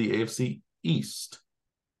least is the AFC East.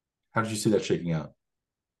 How did you see that shaking out?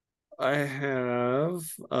 I have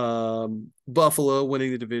Buffalo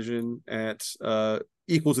winning the division at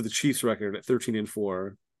equal to the Chiefs record at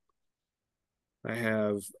 13-4. I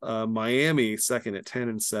have Miami second at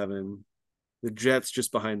 10-7. The Jets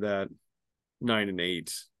just behind that,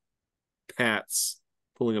 9-8. Pats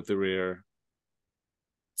pulling up the rear,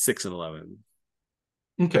 6-11.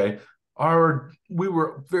 Okay. We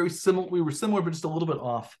were very similar. We were similar, but just a little bit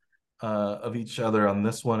off of each other on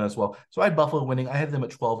this one as well. So I had Buffalo winning. I had them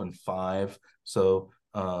at 12-5. So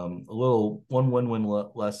a little one win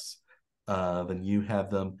less than you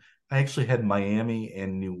had them. I actually had Miami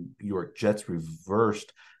and New York Jets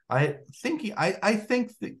reversed. I think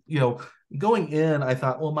that, going in, I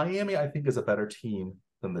thought, well, Miami, I think, is a better team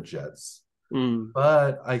than the Jets.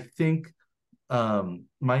 But I think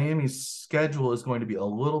Miami's schedule is going to be a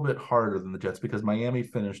little bit harder than the Jets because Miami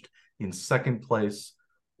finished in second place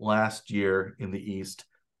last year in the East,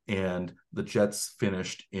 and the Jets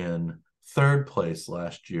finished in third place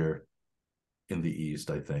last year in the East.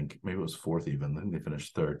 I think maybe it was fourth even. I think they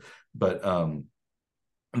finished third, but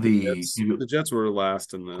the Jets were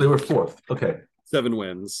last in they were fourth. Okay, 7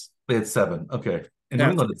 wins. They had 7. Okay, and New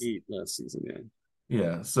England 8 last season.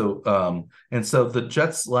 Yeah. So and so the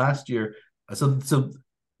Jets last year. So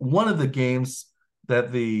one of the games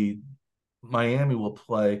that the Miami will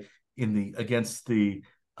play against the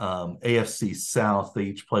AFC South, they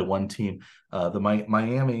each play one team. The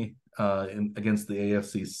Miami against the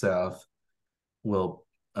AFC South will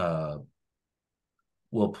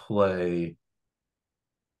play,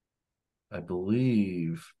 I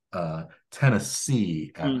believe,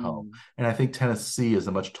 Tennessee at home, and I think Tennessee is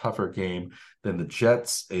a much tougher game than the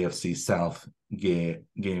Jets AFC South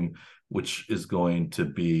game, which is going to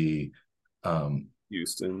be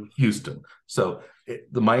Houston. So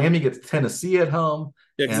the Miami gets Tennessee at home.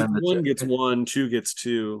 Yeah, because one gets 1, 2 gets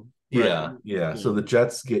 2. Right? Yeah. So the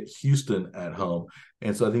Jets get Houston at home,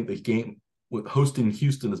 and so I think the game with hosting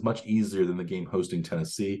Houston is much easier than the game hosting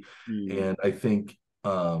Tennessee, and I think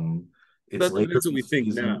it's later. That's what we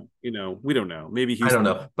think now. We don't know. Maybe Houston. I don't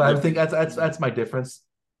know, but I think that's my difference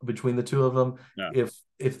between the two of them. Yeah.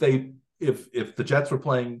 If the Jets were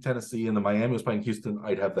playing Tennessee and the Miami was playing Houston,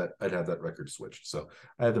 I'd have that record switched. So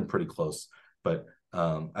I had them pretty close, but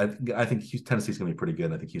I think Tennessee's going to be pretty good.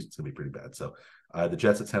 And I think Houston's going to be pretty bad. So the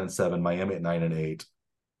Jets at 10-7, Miami at 9-8,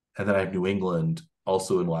 and then I have New England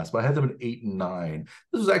also in last, but I had them at 8 and 9.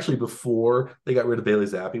 This was actually before they got rid of Bailey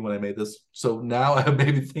Zappi when I made this. So now I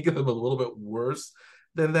maybe think of them a little bit worse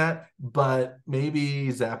than that, but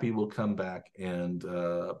maybe Zappi will come back and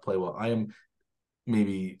play well. I am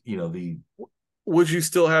maybe, the Would you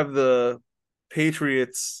still have the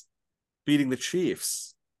Patriots beating the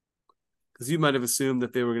Chiefs? Because you might have assumed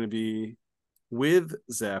that they were going to be with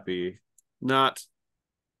Zappy, not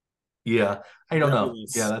yeah, I don't know.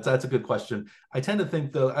 Yeah, Zappyless. that's a good question. I tend to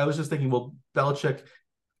think though, I was just thinking, well, Belichick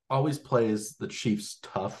always plays the Chiefs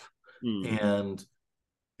tough, Hmm. and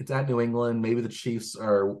it's at New England. Maybe the Chiefs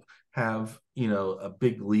have a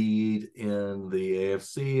big lead in the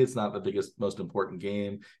AFC. It's not the biggest, most important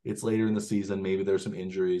game. It's later in the season. Maybe there's some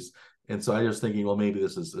injuries, and so I was thinking, well, maybe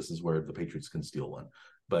this is where the Patriots can steal one.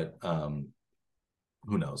 But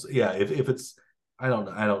who knows? Yeah, if it's, I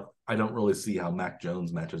don't really see how Mac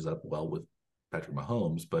Jones matches up well with Patrick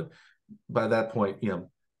Mahomes. But by that point,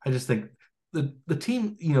 I just think the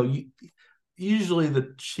team, usually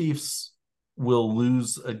the Chiefs will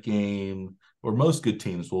lose a game, or most good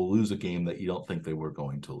teams will lose a game that you don't think they were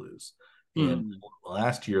going to lose. And Hmm.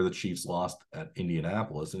 last year, the Chiefs lost at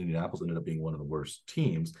Indianapolis, and Indianapolis ended up being one of the worst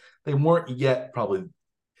teams. They weren't yet probably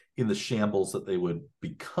in the shambles that they would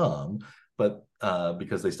become, but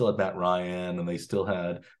because they still had Matt Ryan and they still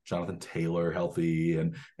had Jonathan Taylor healthy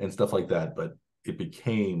and stuff like that. But it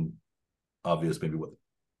became obvious maybe what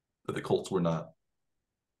that the Colts were not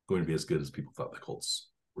going to be as good as people thought the Colts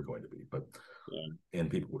were going to be. But Yeah. and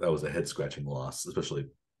people, that was a head scratching loss, especially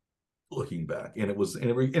looking back. And it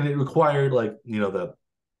required, like, the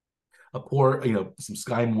a poor, some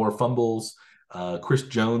Sky Moore fumbles, Chris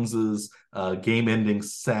Jones's game ending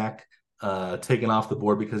sack taken off the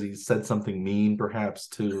board because he said something mean, perhaps,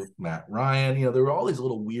 to Matt Ryan. There were all these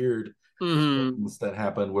little weird Hmm. things that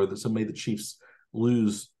happened where some made the Chiefs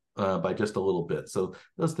lose by just a little bit. So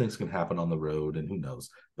those things can happen on the road, and who knows.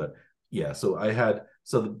 But yeah, so I had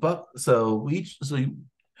so the buck so we each so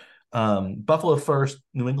Buffalo first,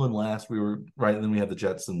 New England last. We were right, and then we had the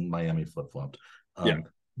Jets and Miami flip flopped. Yeah.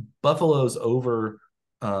 Buffalo's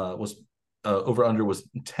was over under was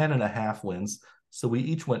 10.5 wins. So we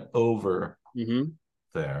each went over Hmm.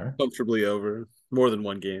 there. Comfortably over more than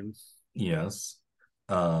one game. Yes.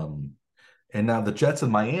 Um, and now the Jets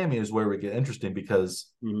and Miami is where we get interesting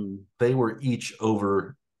because Hmm. they were each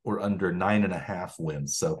over or under 9.5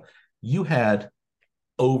 wins. So you had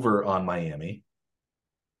over on Miami,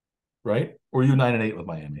 right? Or you 9-8 with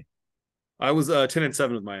Miami? I was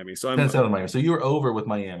 10-7 with Miami, so 10-7 with Miami. So you were over with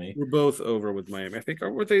Miami. we're both over with Miami. I think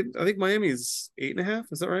were they? I think Miami's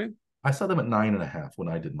 8.5. Is that right? I saw them at 9.5 when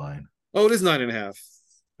I did mine. Oh, it is 9.5.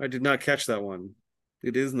 I did not catch that one.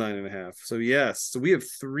 It is 9.5. So yes, so we have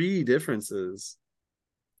three differences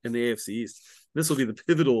in the AFC East. This will be the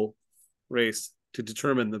pivotal race to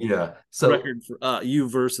determine the Yeah. So record for you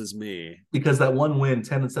versus me. because that one win,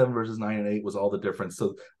 10-7 versus 9-8, was all the difference.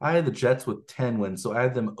 So I had the Jets with 10 wins, so I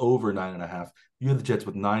had them over 9.5. You had the Jets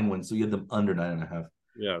with 9 wins, so you had them under 9.5.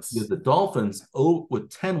 You had Yes, the Dolphins with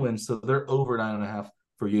 10 wins, so they're over 9.5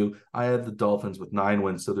 for you. I had the Dolphins with 9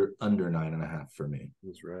 wins, so they're under 9.5 for me.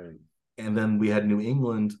 that's right. And then we had New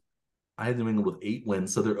England. I had New England with 8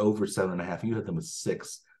 wins, so they're over 7.5. You had them with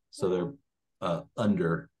 6, so they're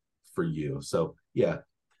under for you. So yeah,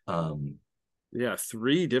 um, Yeah,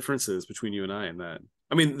 three differences between you and I in that.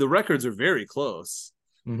 I mean, the records are very close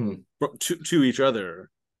mhm. to each other.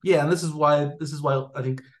 Yeah, and this is why I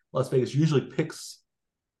think Las Vegas usually picks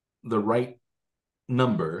the right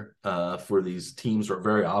number for these teams, or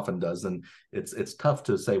very often does. And it's tough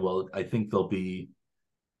to say, well, I think they'll be,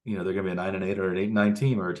 they're going to be a 9-8 or an 8-9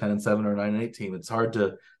 team, or a 10-7 or a 9-8 team. It's hard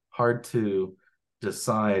to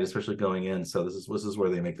decide, especially going in. So this is where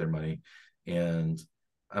they make their money, and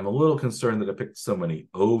I'm a little concerned that I picked so many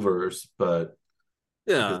overs, but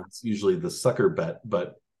because Yeah. it's usually the sucker bet,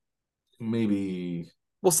 but maybe.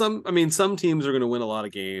 Well, I mean, some teams are going to win a lot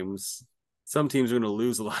of games. Some teams are going to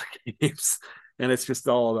lose a lot of games, and it's just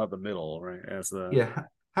all about the middle, right? As the Yeah.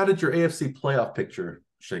 How did your AFC playoff picture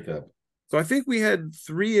shake up? So I think we had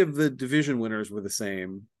three of the division winners were the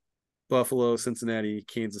same: Buffalo, Cincinnati,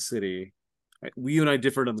 Kansas City. You and I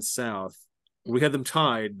differed on the South. We had them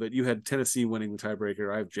tied, but you had Tennessee winning the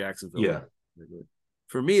tiebreaker. I have Jacksonville Yeah. winning.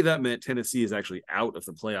 For me, that meant Tennessee is actually out of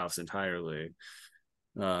the playoffs entirely.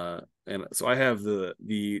 And so I have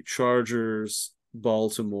the Chargers,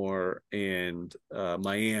 Baltimore, and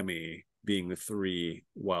Miami being the three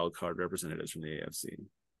wild card representatives from the AFC.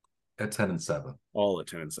 At 10-7. All at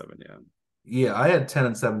 10-7, yeah. Yeah, I had 10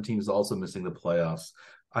 and 7 teams also missing the playoffs.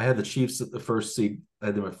 I had the Chiefs at the first seed. I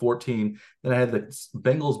had them at 14. Then I had the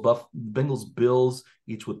Bengals, Bills,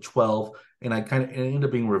 each with 12. And I kind of ended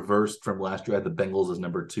up being reversed from last year. I had the Bengals as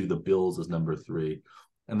number 2, the Bills as number 3.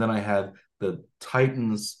 And then I had the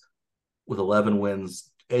Titans with 11 wins,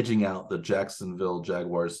 edging out the Jacksonville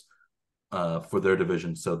Jaguars for their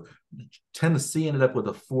division. So Tennessee ended up with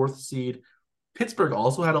a 4th seed. Pittsburgh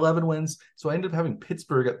also had 11 wins. So I ended up having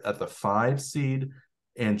Pittsburgh at the 5 seed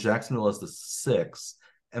and Jacksonville as the 6.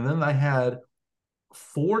 And then I had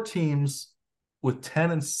 4 teams with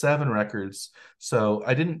 10-7 records. So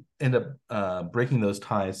I didn't end up breaking those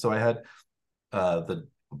ties. So I had the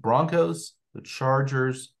Broncos, the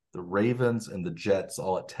Chargers, the Ravens, and the Jets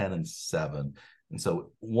all at 10-7. And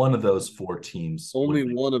so one of those 4 teams Only would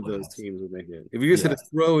make one of the those playoffs. teams would make it. If you guys had Yeah. to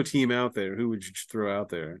throw a team out there, who would you throw out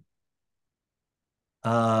there?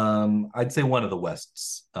 I'd say one of the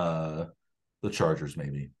Wests, the Chargers,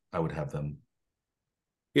 maybe. I would have them.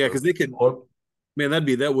 Yeah, because they could. Or Man,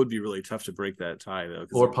 that would be really tough to break that tie though.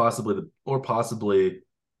 Because possibly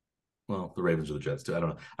well, the Ravens or the Jets too. I don't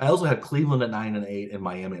know. I also had Cleveland at 9-8 and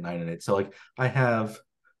Miami at 9-8. So like I have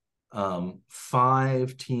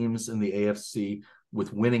 5 teams in the AFC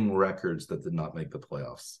with winning records that did not make the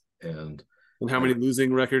playoffs. And how I many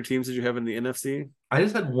losing record teams did you have in the NFC? I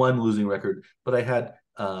just had one losing record, but I had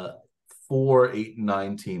 4, 8, and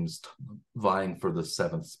 9 teams vying for the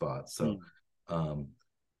 7th spot. So um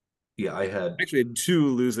yeah, I had Actually had 2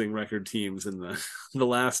 losing record teams in the the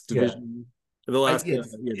last yeah. division. The last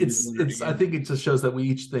division winner It's I game. think it just shows that we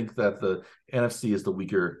each think that the NFC is the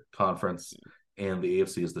weaker conference and the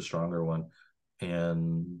AFC is the stronger one.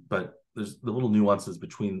 And but there's the little nuances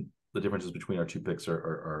between the differences between our 2 picks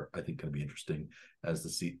are I think going to be interesting as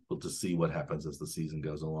to see what happens as the season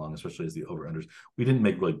goes along, especially as the over unders. We didn't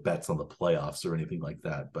make really bets on the playoffs or anything like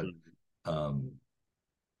that, but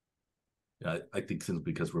I think simply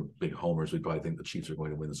because we're big homers, we probably think the Chiefs are going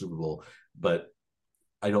to win the Super Bowl. But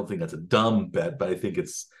I don't think that's a dumb bet, but I think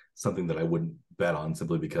it's something that I wouldn't bet on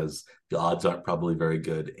simply because the odds aren't probably very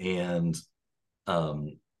good, and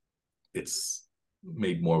it's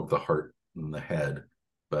made more of the heart than the head.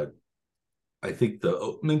 But I think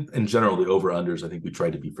in general, the over-unders, I think we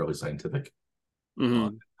tried to be fairly scientific.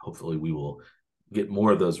 Hopefully we will get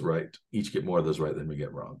more of those right, each get more of those right than we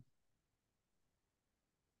get wrong.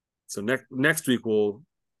 So next week we'll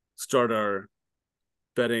start our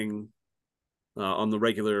betting on the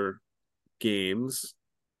regular games.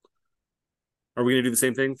 Are we going to do the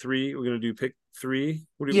same thing? 3? We're going to do pick 3.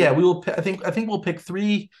 Yeah, we will. I think we'll pick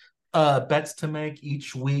 3 bets to make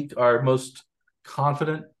each week. Our most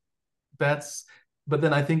confident bets, but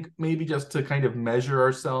then I think maybe just to kind of measure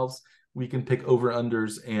ourselves, we can pick over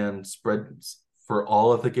unders and spreads for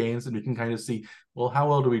all of the games, and we can kind of see, well, how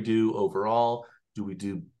well do we do overall? Do we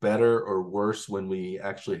do better or worse when we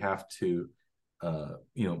actually have to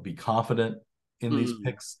be confident in these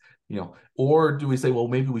picks, or do we say, well,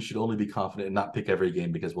 maybe we should only be confident and not pick every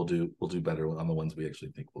game because we'll do better on the ones we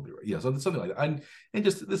actually think will be right. Yeah, so something like that. And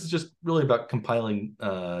this is just really about compiling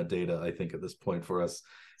data, I think, at this point for us.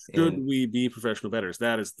 Should we be professional bettors?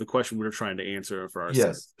 That is the question we're trying to answer for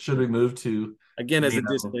ourselves. Yes. Should we move to again as a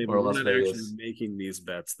disclaimer? or We're Las not Vegas? actually making these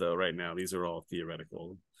bets though. Right now, these are all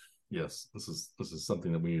theoretical. Yes, this is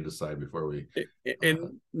something that we need to decide before we.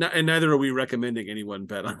 And neither are we recommending anyone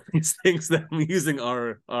bet on these things. That I'm using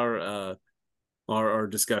our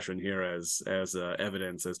discussion here as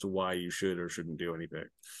evidence as to why you should or shouldn't do anything.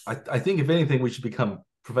 I think if anything, we should become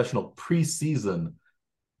professional preseason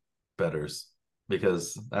bettors,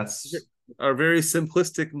 because that's our very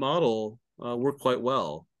simplistic model worked quite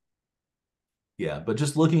well. Yeah, but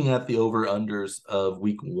just looking at the over unders of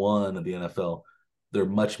week 1 of the NFL, they're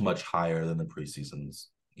much, much higher than the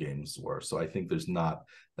preseason's games were. So I think there's not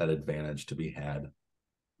that advantage to be had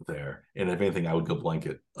there. And if anything, I would go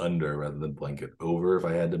blanket under rather than blanket over if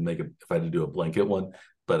I had to do a blanket one.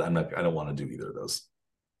 But I don't want to do either of those.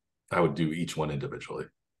 I would do each one individually,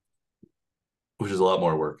 which is a lot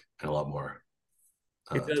more work and a lot more.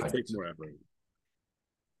 It does take more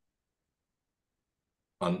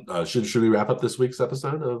effort. Should we wrap up this week's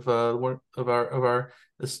episode of our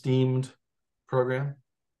esteemed program?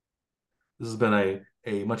 This has been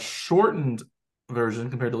a much shortened version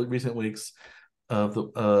compared to recent weeks of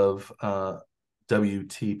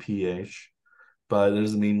WTPH, but it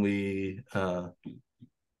doesn't mean we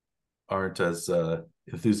aren't as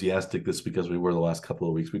enthusiastic this week as we were the last couple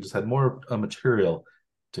of weeks. We just had more material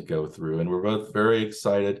to go through, and we're both very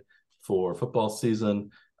excited for football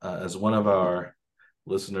season. As one of our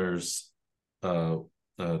listeners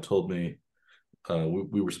told me,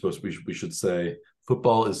 we should say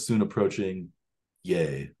football is soon approaching.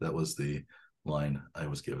 Yay! That was the line I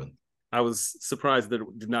was given. I was surprised that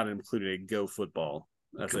it did not include a Go football.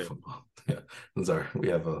 That's Go it. football. Yeah, we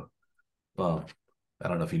have a. Well, I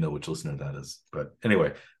don't know if you know which listener that is, but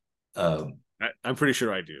anyway, I'm pretty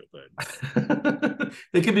sure I do, but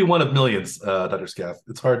it could be one of millions, Dr. Scaff.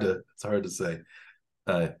 It's hard to say,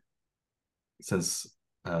 uh, since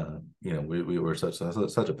we were such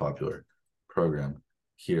a popular program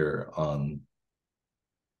here on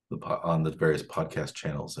the various podcast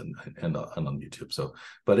channels and on YouTube. So,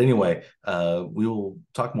 but anyway, we will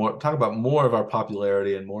talk about more of our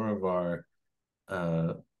popularity and more of our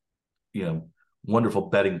uh, wonderful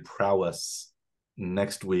betting prowess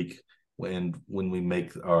next week when we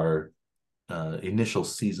make our initial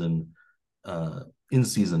season in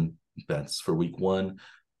season bets for week one.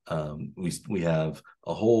 We have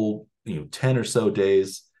a whole 10 or so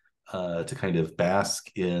days to kind of bask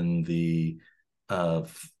in the uh,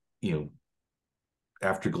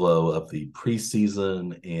 afterglow of the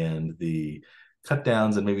preseason and the cut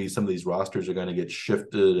downs, and maybe some of these rosters are going to get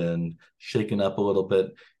shifted and shaken up a little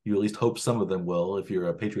bit. You at least hope some of them will. If you're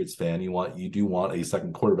a Patriots fan, you do want a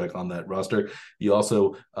second quarterback on that roster. You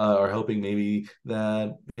also are hoping maybe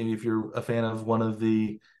if you're a fan of one of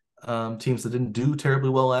the teams that didn't do terribly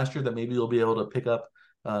well last year, that maybe you'll be able to pick up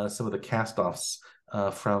some of the cast-offs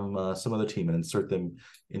from some other team and insert them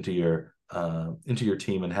into your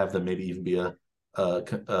team and have them maybe even be a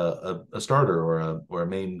starter or a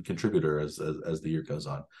main contributor as the year goes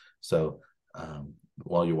on. So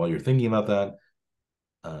while you're thinking about that,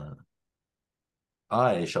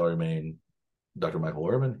 I shall remain Dr. Michael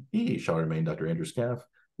Orman. He shall remain Dr. Andrew Scaff.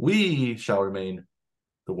 We shall remain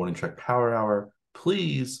the Warning Track Power Hour.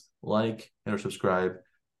 Please like and or subscribe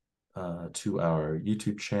to our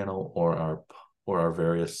YouTube channel or our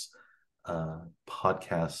various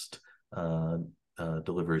podcast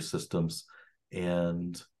delivery systems.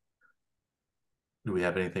 And do we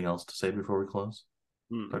have anything else to say before we close,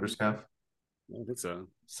 Dr. Scaff? I think so.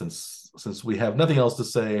 Since we have nothing else to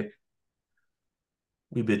say,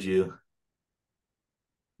 we bid you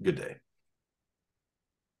good day.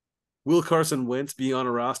 Will Carson Wentz be on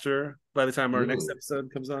a roster by the time our next Ooh. episode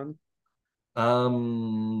comes on?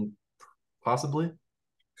 Possibly.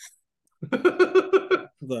 Is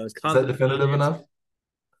that definitive enough?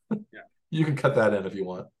 Yeah. You can cut that in if you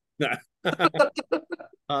want.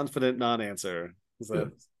 Confident non-answer. Is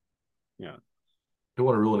that? Yeah. Don't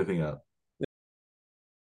want to rule anything out.